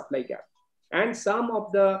and supply gap. And some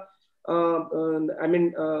of the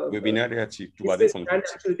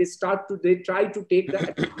actually they try to take the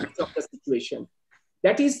advantage of the situation.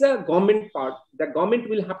 That is the government part. The government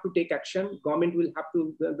will have to take action. Government will have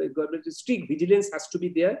to, the strict vigilance has to be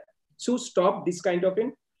there to stop this kind of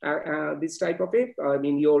this type of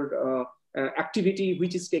activity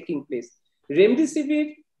which is taking place.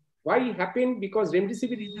 Remdesivir, why it happened? Because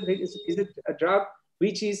remdesivir is a drug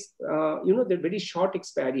which is the very short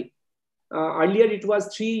expiry. Earlier it was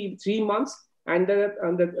three months, and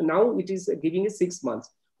now it is giving 6 months.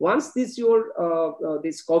 Once this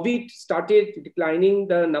COVID started declining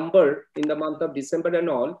the number in the month of December and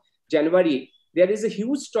all, January, there is a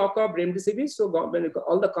huge stock of remdesivir. So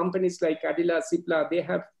all the companies like Cadila, Cipla,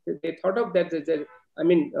 they thought of that.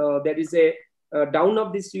 There is a down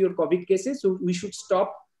of this COVID cases, so we should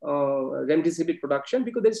stop remdesivir production,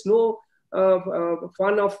 because there is no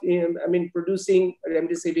fun of producing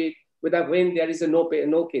remdesivir when there is a no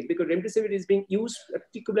case, because remdesivir is being used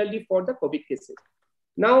particularly for the COVID cases.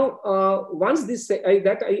 Now, once this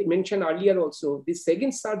that I mentioned earlier also, this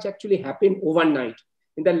second surge actually happened overnight.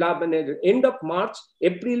 In the end of March,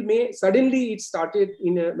 April, May, suddenly it started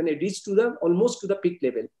when it reached to almost to the peak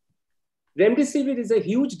level. Remdesivir is a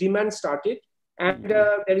huge demand started, and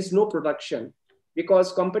there is no production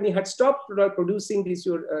because company had stopped producing this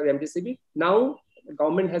remdesivir. Now the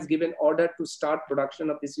government has given order to start production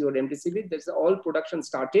of this remdesivir. There's all production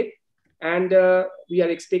started, and we are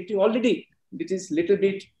expecting already. It is little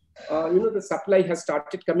bit, the supply has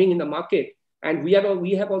started coming in the market, and we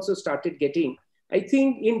have also started getting. I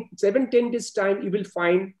think in 7-10 days time, you will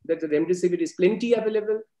find that the remdesivir is plenty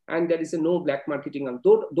available, and there is no black marketing. And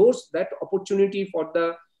that opportunity for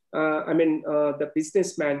the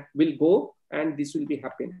businessman will go, and this will be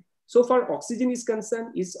happening. So far, oxygen is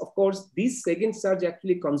concerned, is of course this second surge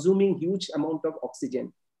actually consuming huge amount of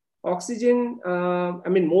oxygen. Oxygen,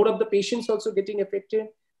 more of the patients also getting affected.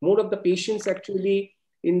 More of the patients actually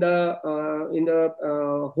in the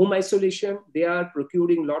home isolation, they are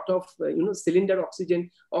procuring lot of cylinder oxygen.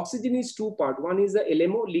 Oxygen is two part. One is the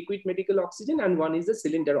LMO, liquid medical oxygen, and one is the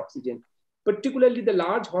cylinder oxygen. Particularly the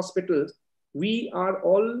large hospitals, we have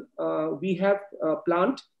a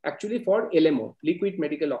plant actually for LMO, liquid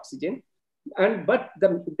medical oxygen, but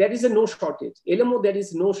there is no shortage. LMO, there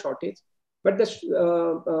is no shortage, but the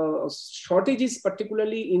shortage is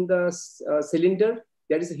particularly in the cylinder.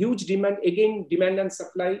 There is a huge demand, again, demand and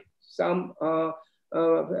supply. Some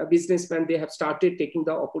businessmen, they have started taking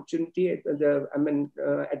the opportunity,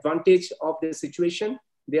 advantage of the situation.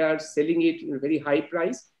 They are selling it at a very high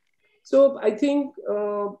price. So I think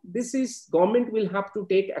government will have to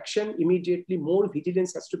take action immediately. More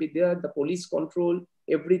vigilance has to be there, the police control,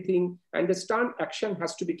 everything, and the stern action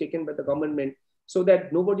has to be taken by the government so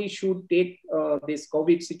that nobody should take this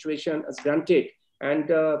COVID situation as granted and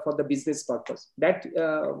for the business purpose. That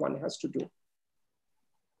one has to do.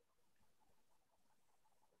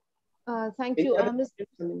 Thank you.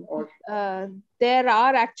 There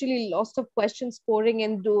are actually lots of questions pouring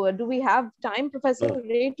in. Do we have time, Professor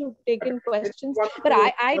Ray, to take in questions? But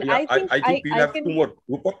I think we have two more.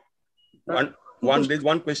 There's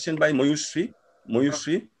one question by Mayushri.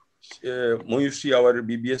 Mayushri, our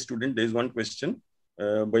BBS student, there is one question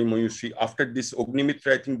by Mayushri. After this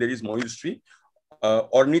Ognimitra, I think there is Mayushri.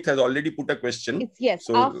 Ornith has already put a question. Yes.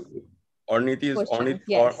 So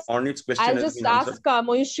Ornith's question. I'll just ask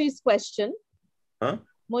Mayushri's question. Huh?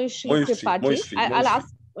 Mayushri Tripathi. I'll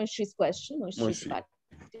ask Mayushri's question.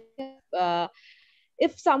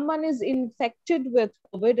 If someone is infected with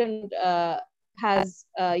COVID and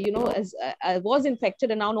was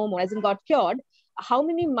infected and now no more, as in got cured, how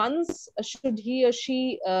many months should he or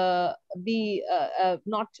she be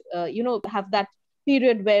not have that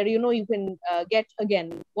period where you can get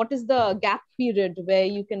again? What is the gap period where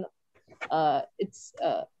you can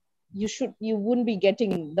you wouldn't be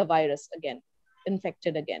getting the virus again,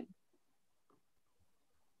 infected again?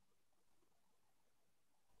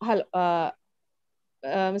 Hello,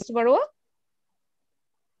 Mr. Barua?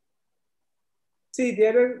 See,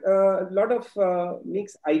 there are a lot of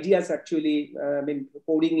mixed ideas actually. I mean,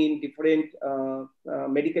 coding in different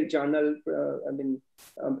medical journal.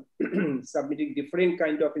 Submitting different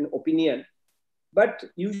kind of an opinion. But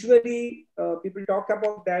usually people talk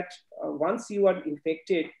about that once you are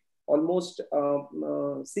infected, almost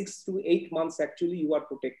 6 to 8 months actually you are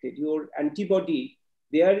protected. Your antibody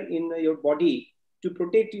there in your body to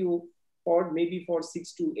protect you for maybe for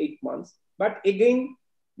 6 to 8 months. But again,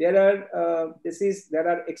 there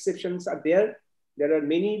are exceptions are there. There are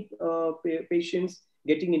many patients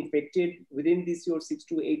getting infected within this your 6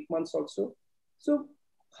 to 8 months also. So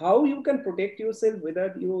how you can protect yourself,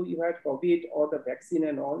 whether you had COVID or the vaccine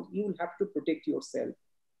and all, you have to protect yourself.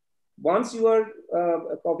 Once you are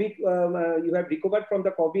COVID, you have recovered from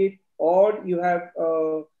the COVID, or you have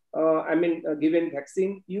given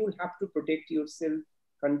vaccine, you will have to protect yourself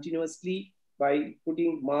continuously by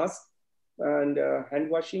putting mask and hand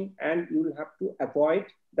washing, and you will have to avoid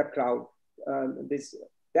the crowd.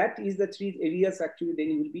 That is the 3 areas actually. Then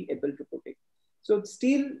you will be able to protect. So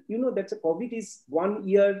still, that COVID is 1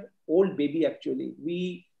 year old baby actually.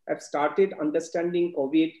 We have started understanding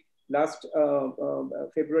COVID last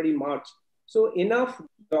February, March. So enough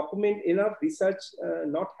document, enough research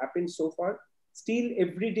not happened so far. Still,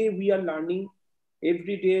 every day we are learning.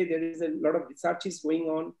 Every day there is a lot of research is going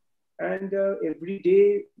on. And every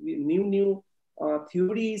day new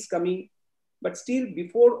theory is coming. But still,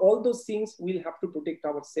 before all those things, we'll have to protect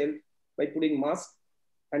ourselves by putting mask,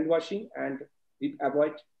 hand washing, and we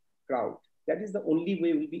avoid crowd. That is the only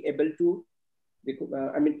way we'll be able to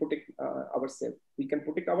protect ourselves. We can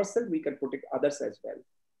protect ourselves, we can protect others as well.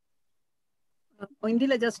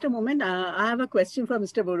 Indila, just a moment. I have a question for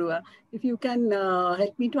Mr. Borua. If you can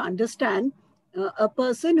help me to understand, a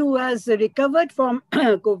person who has recovered from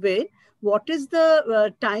COVID, what is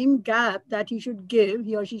the time gap that he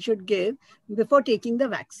or she should give before taking the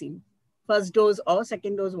vaccine? First dose or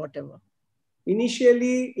second dose, whatever.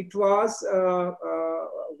 Initially, it was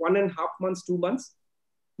 1.5 months, 2 months.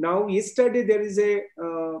 Now, yesterday, there is a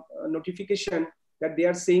notification that they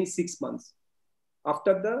are saying 6 months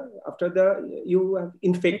after the you have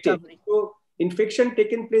infected. Recovery. So infection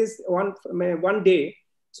taken place one day.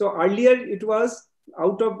 So earlier it was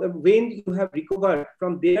out of when you have recovered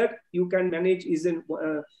from there, you can manage is in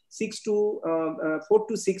 4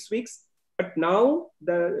 to 6 weeks. But now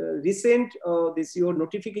the recent your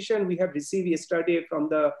notification we have received yesterday from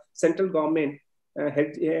the central government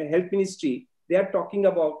health ministry, they are talking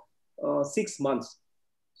about 6 months.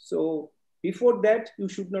 So before that, you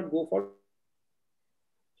should not go for.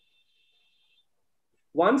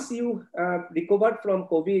 Once you recovered from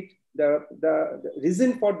COVID, the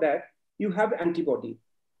reason for that, you have antibody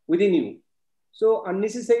within you. So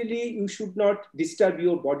unnecessarily, you should not disturb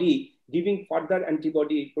your body giving further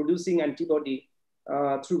antibody, producing antibody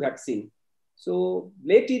through vaccine. So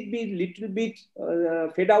let it be little bit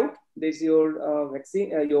fade out. There's your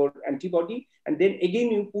vaccine, your antibody, and then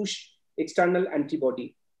again you push external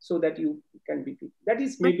antibody so that you can be fit. That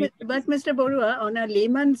is maybe. But Mr. Borua, on a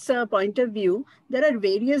layman's point of view, there are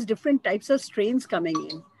various different types of strains coming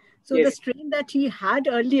in. So yes, the strain that he had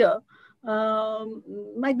earlier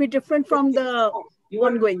might be different from the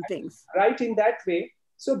ongoing things. Right in that way.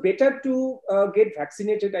 So better to get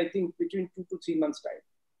vaccinated, I think, between 2 to 3 months' time.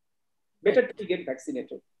 Better to get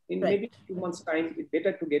vaccinated. In maybe 2 months' time, it's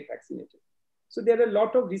better to get vaccinated. So there are a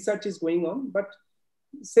lot of research is going on, but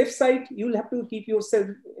safe side, you'll have to keep yourself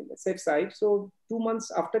in the safe side. So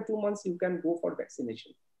after 2 months, you can go for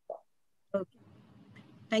vaccination. Okay.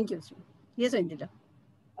 Thank you, sir. Yes, Indila.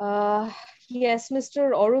 Yes,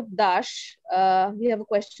 Mr. Arup Dash, we have a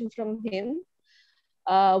question from him.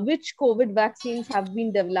 Which COVID vaccines have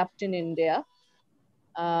been developed in India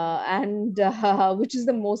and which is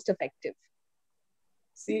the most effective?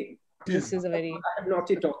 See, this is a very.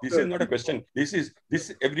 This is not a question. This is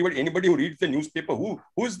everybody. Anybody who reads the newspaper,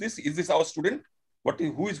 who is this? Is this our student?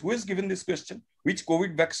 Who is given this question? Which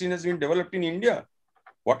COVID vaccine has been developed in India?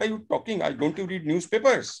 What are you talking? Don't you read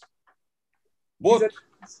newspapers? Both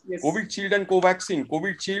yes. COVID Shield and Covaxin.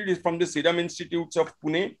 COVID Shield is from the Serum Institutes of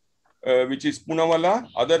Pune, which is Poonawalla,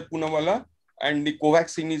 other Poonawalla, and the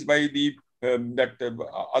Covaxin is by the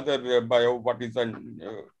other bio, what is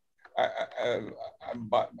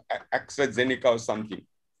AstraZeneca or something.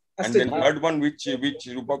 And then the third one, which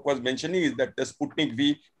Rupak was mentioning, is that the Sputnik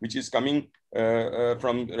V, which is coming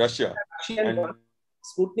from Russia.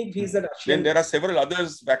 Sputnik V is the Russian. Then there are several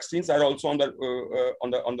others vaccines are also on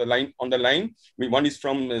the line. One is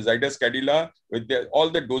from Zydus Cadila with all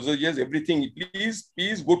the dosages, everything.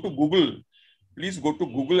 Please go to Google. Please go to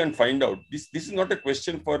Google and find out. This is not a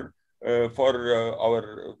question for and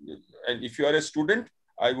if you are a student,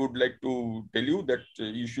 I would like to tell you that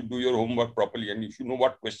you should do your homework properly and you should know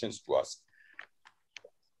what questions to ask.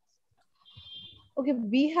 Okay,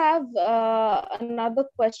 we have another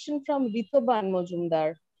question from Ritoban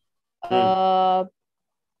Mojumdar.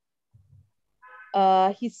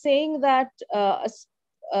 He's saying that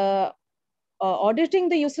auditing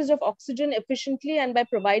the usage of oxygen efficiently and by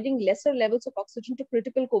providing lesser levels of oxygen to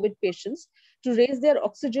critical COVID patients to raise their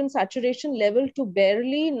oxygen saturation level to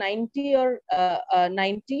barely 90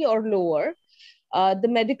 or lower. The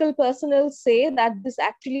medical personnel say that this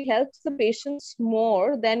actually helps the patients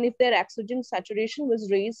more than if their oxygen saturation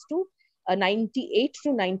was raised to 98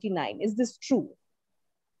 to 99. Is this true?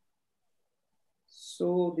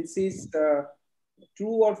 So this is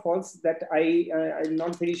true or false that I'm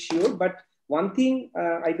not very sure. But one thing,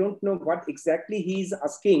 I don't know what exactly he is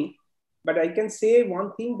asking, but I can say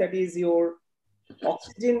one thing, that is your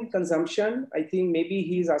oxygen consumption. I think maybe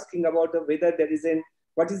he is asking about whether there is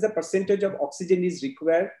what is the percentage of oxygen is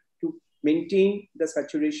required to maintain the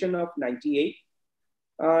saturation of 98.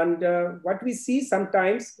 And what we see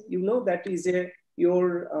sometimes, that is the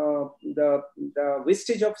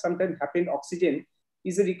wastage of sometimes happened oxygen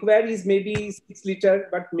is required is maybe 6 liters,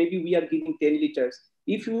 but maybe we are giving 10 liters.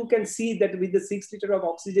 If you can see that with the 6 liters of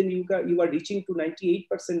oxygen, you are reaching to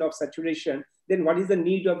 98% of saturation, then what is the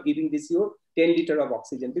need of giving this your 10 liters of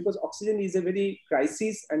oxygen? Because oxygen is a very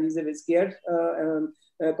crisis and is a very scarce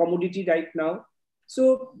commodity right now.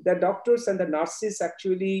 So the doctors and the nurses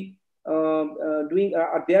actually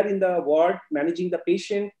are there in the ward managing the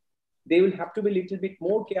patient. They will have to be a little bit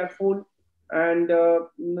more careful and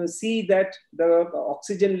see that the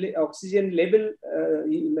oxygen level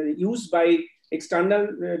used by external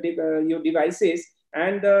your devices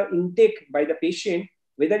and the intake by the patient,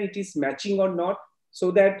 whether it is matching or not,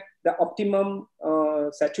 so that the optimum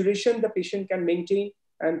saturation the patient can maintain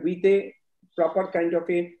and with a proper kind of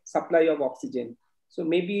a supply of oxygen. So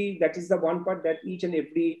maybe that is the one part that each and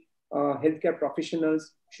every healthcare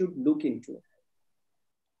professionals should look into.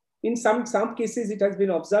 In some cases, it has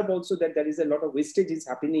been observed also that there is a lot of wastage is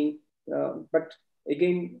happening. But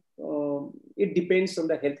again, it depends on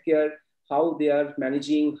the healthcare, how they are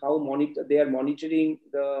managing, how they are monitoring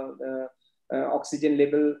the oxygen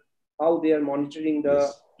level, how they are monitoring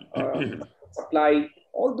the supply.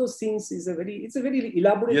 All those things is it's a very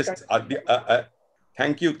elaborate. Yes,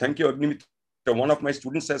 thank you, Agnimitra. One of my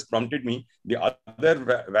students has prompted me. The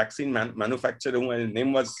other vaccine manufacturer whose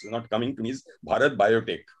name was not coming to me is Bharat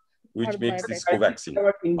Biotech, which makes this Covaxin.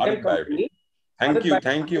 Bharat Biotech.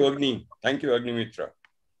 Thank you, Agni. Thank you, Agnimitra.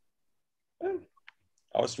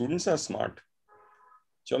 Our students are smart.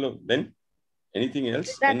 Chalo, then anything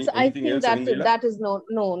else? I think that is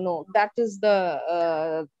no. That is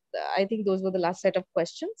the. I think those were the last set of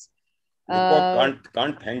questions. Rupak,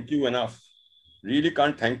 can't thank you enough. Really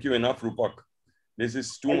can't thank you enough, Rupak. This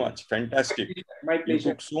is too much. Fantastic. My pleasure. You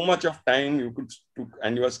took so much of time.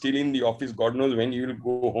 And you are still in the office. God knows when you will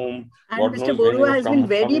go home. And God Mr. knows Borua has been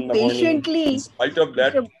very patiently. In spite of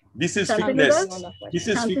that, this is fitness. This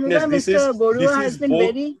is fitness. Mr. Borua has been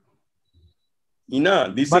both, very.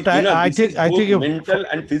 This is both mental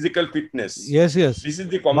and physical fitness. Yes. This is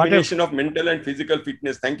the combination of mental and physical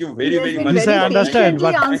fitness. Thank you very much. This I understand.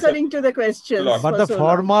 But answering to the questions. But the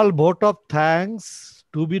formal vote of thanks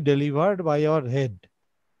to be delivered by our head.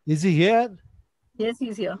 Is he here? Yes,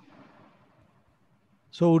 he's here.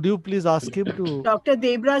 So would you please ask him to... Dr.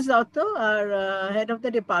 Debraj Dauto, our head of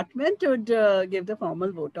the department, would give the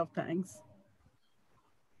formal vote of thanks.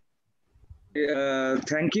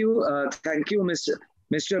 Thank you, Mr.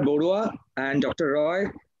 Borua and Dr. Roy.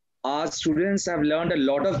 Our students have learned a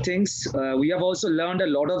lot of things. We have also learned a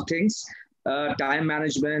lot of things, time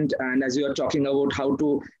management, and as you are talking about how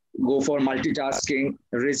to go for multitasking,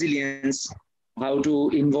 resilience, how to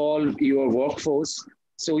involve your workforce.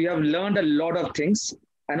 So we have learned a lot of things.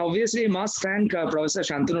 And obviously, must thank Professor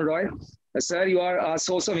Shantanu Roy. Sir, you are a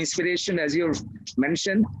source of inspiration, as you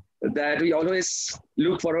mentioned, that we always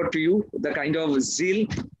look forward to you, the kind of zeal,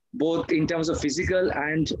 both in terms of physical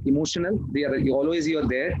and emotional. You're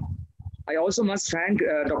there. I also must thank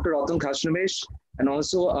Dr. Ratan Khashnamesh and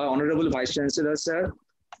also Honorable Vice Chancellor, sir,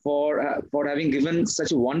 for having given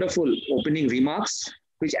such wonderful opening remarks,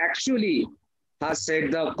 which actually has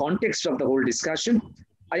set the context of the whole discussion.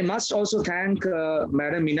 I must also thank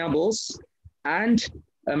Madam Meena Bose and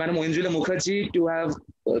Madam Moinjula Mukherjee to have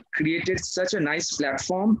created such a nice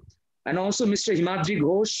platform, and also Mr. Himadri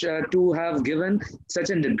Ghosh to have given such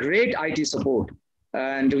a great IT support.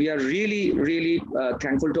 And we are really, really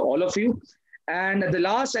thankful to all of you. And at the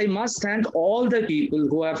last, I must thank all the people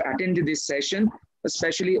who have attended this session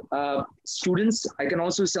especially students. I can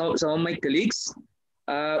also some of my colleagues.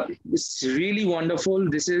 It's really wonderful.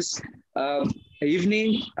 This is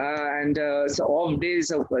evening and it's an off day,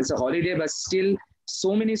 it's a holiday, but still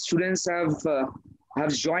so many students have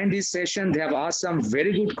joined this session. They have asked some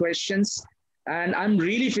very good questions, and I'm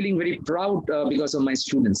really feeling very proud because of my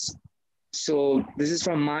students. So this is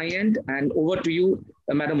from my end, and over to you,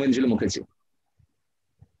 Madam Manjula Mukherjee.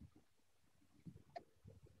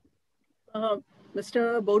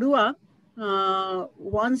 Mr. Bodua,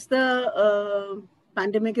 once the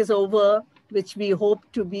pandemic is over, which we hope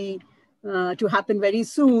to happen very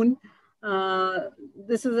soon,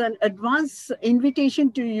 this is an advance invitation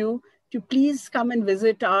to you to please come and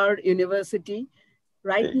visit our university.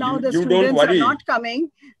 Right now, the students are not coming,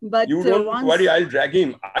 but you don't worry. I'll drag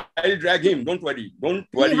him. Don't worry. Don't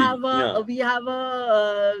worry. We have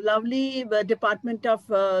a lovely department of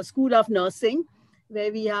School of Nursing,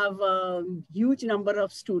 where we have a huge number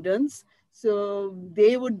of students. So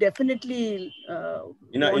they would definitely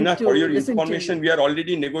enough for your information. We are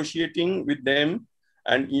already negotiating with them,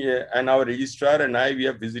 and our registrar and I, we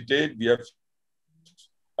have visited. We have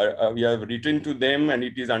written to them, and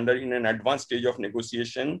it is in an advanced stage of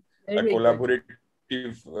negotiation. A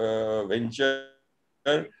collaborative venture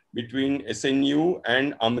between SNU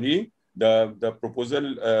and AMRI. The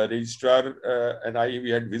proposal registrar and I, we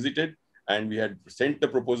had visited, and we had sent the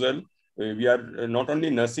proposal. We are not only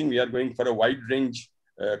nursing, we are going for a wide range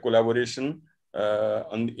collaboration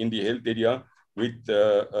in the health area with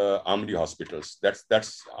AMRI hospitals. That's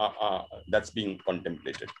being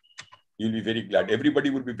contemplated. You'll be very glad. Everybody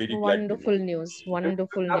will be very glad. Wonderful news.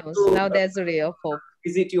 Wonderful news. Now there's a ray of hope.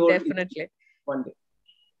 Visit your definitely one day.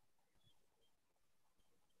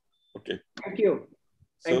 Okay. Thank you.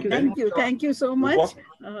 Thank you so much.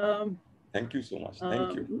 Thank you so much.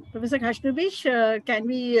 Thank you. Professor Khashnavish, can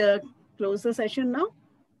we close the session now?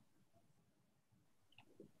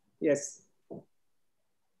 Yes.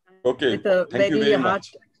 Okay. Thank you very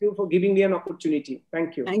much. Thank you for giving me an opportunity.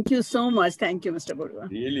 Thank you. Thank you so much. Thank you, Mr. Bodua.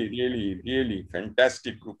 Really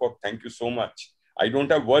fantastic, Rupak. Thank you so much. I don't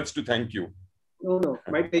have words to thank you. No,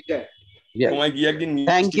 my pleasure. Yeah.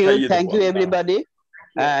 Thank you, everybody.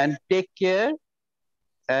 And take care.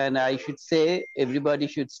 And I should say, everybody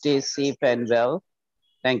should stay safe and well.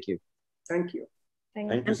 Thank you. Thank you.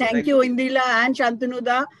 Thank you, Indila and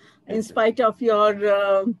Shantanuda, in spite of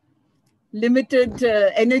your limited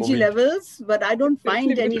energy levels, but I don't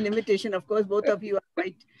find any limitation. Of course, both of you are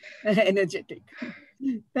quite energetic.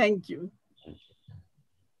 Thank you.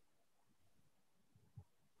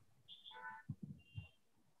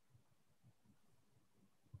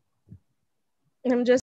 I'm just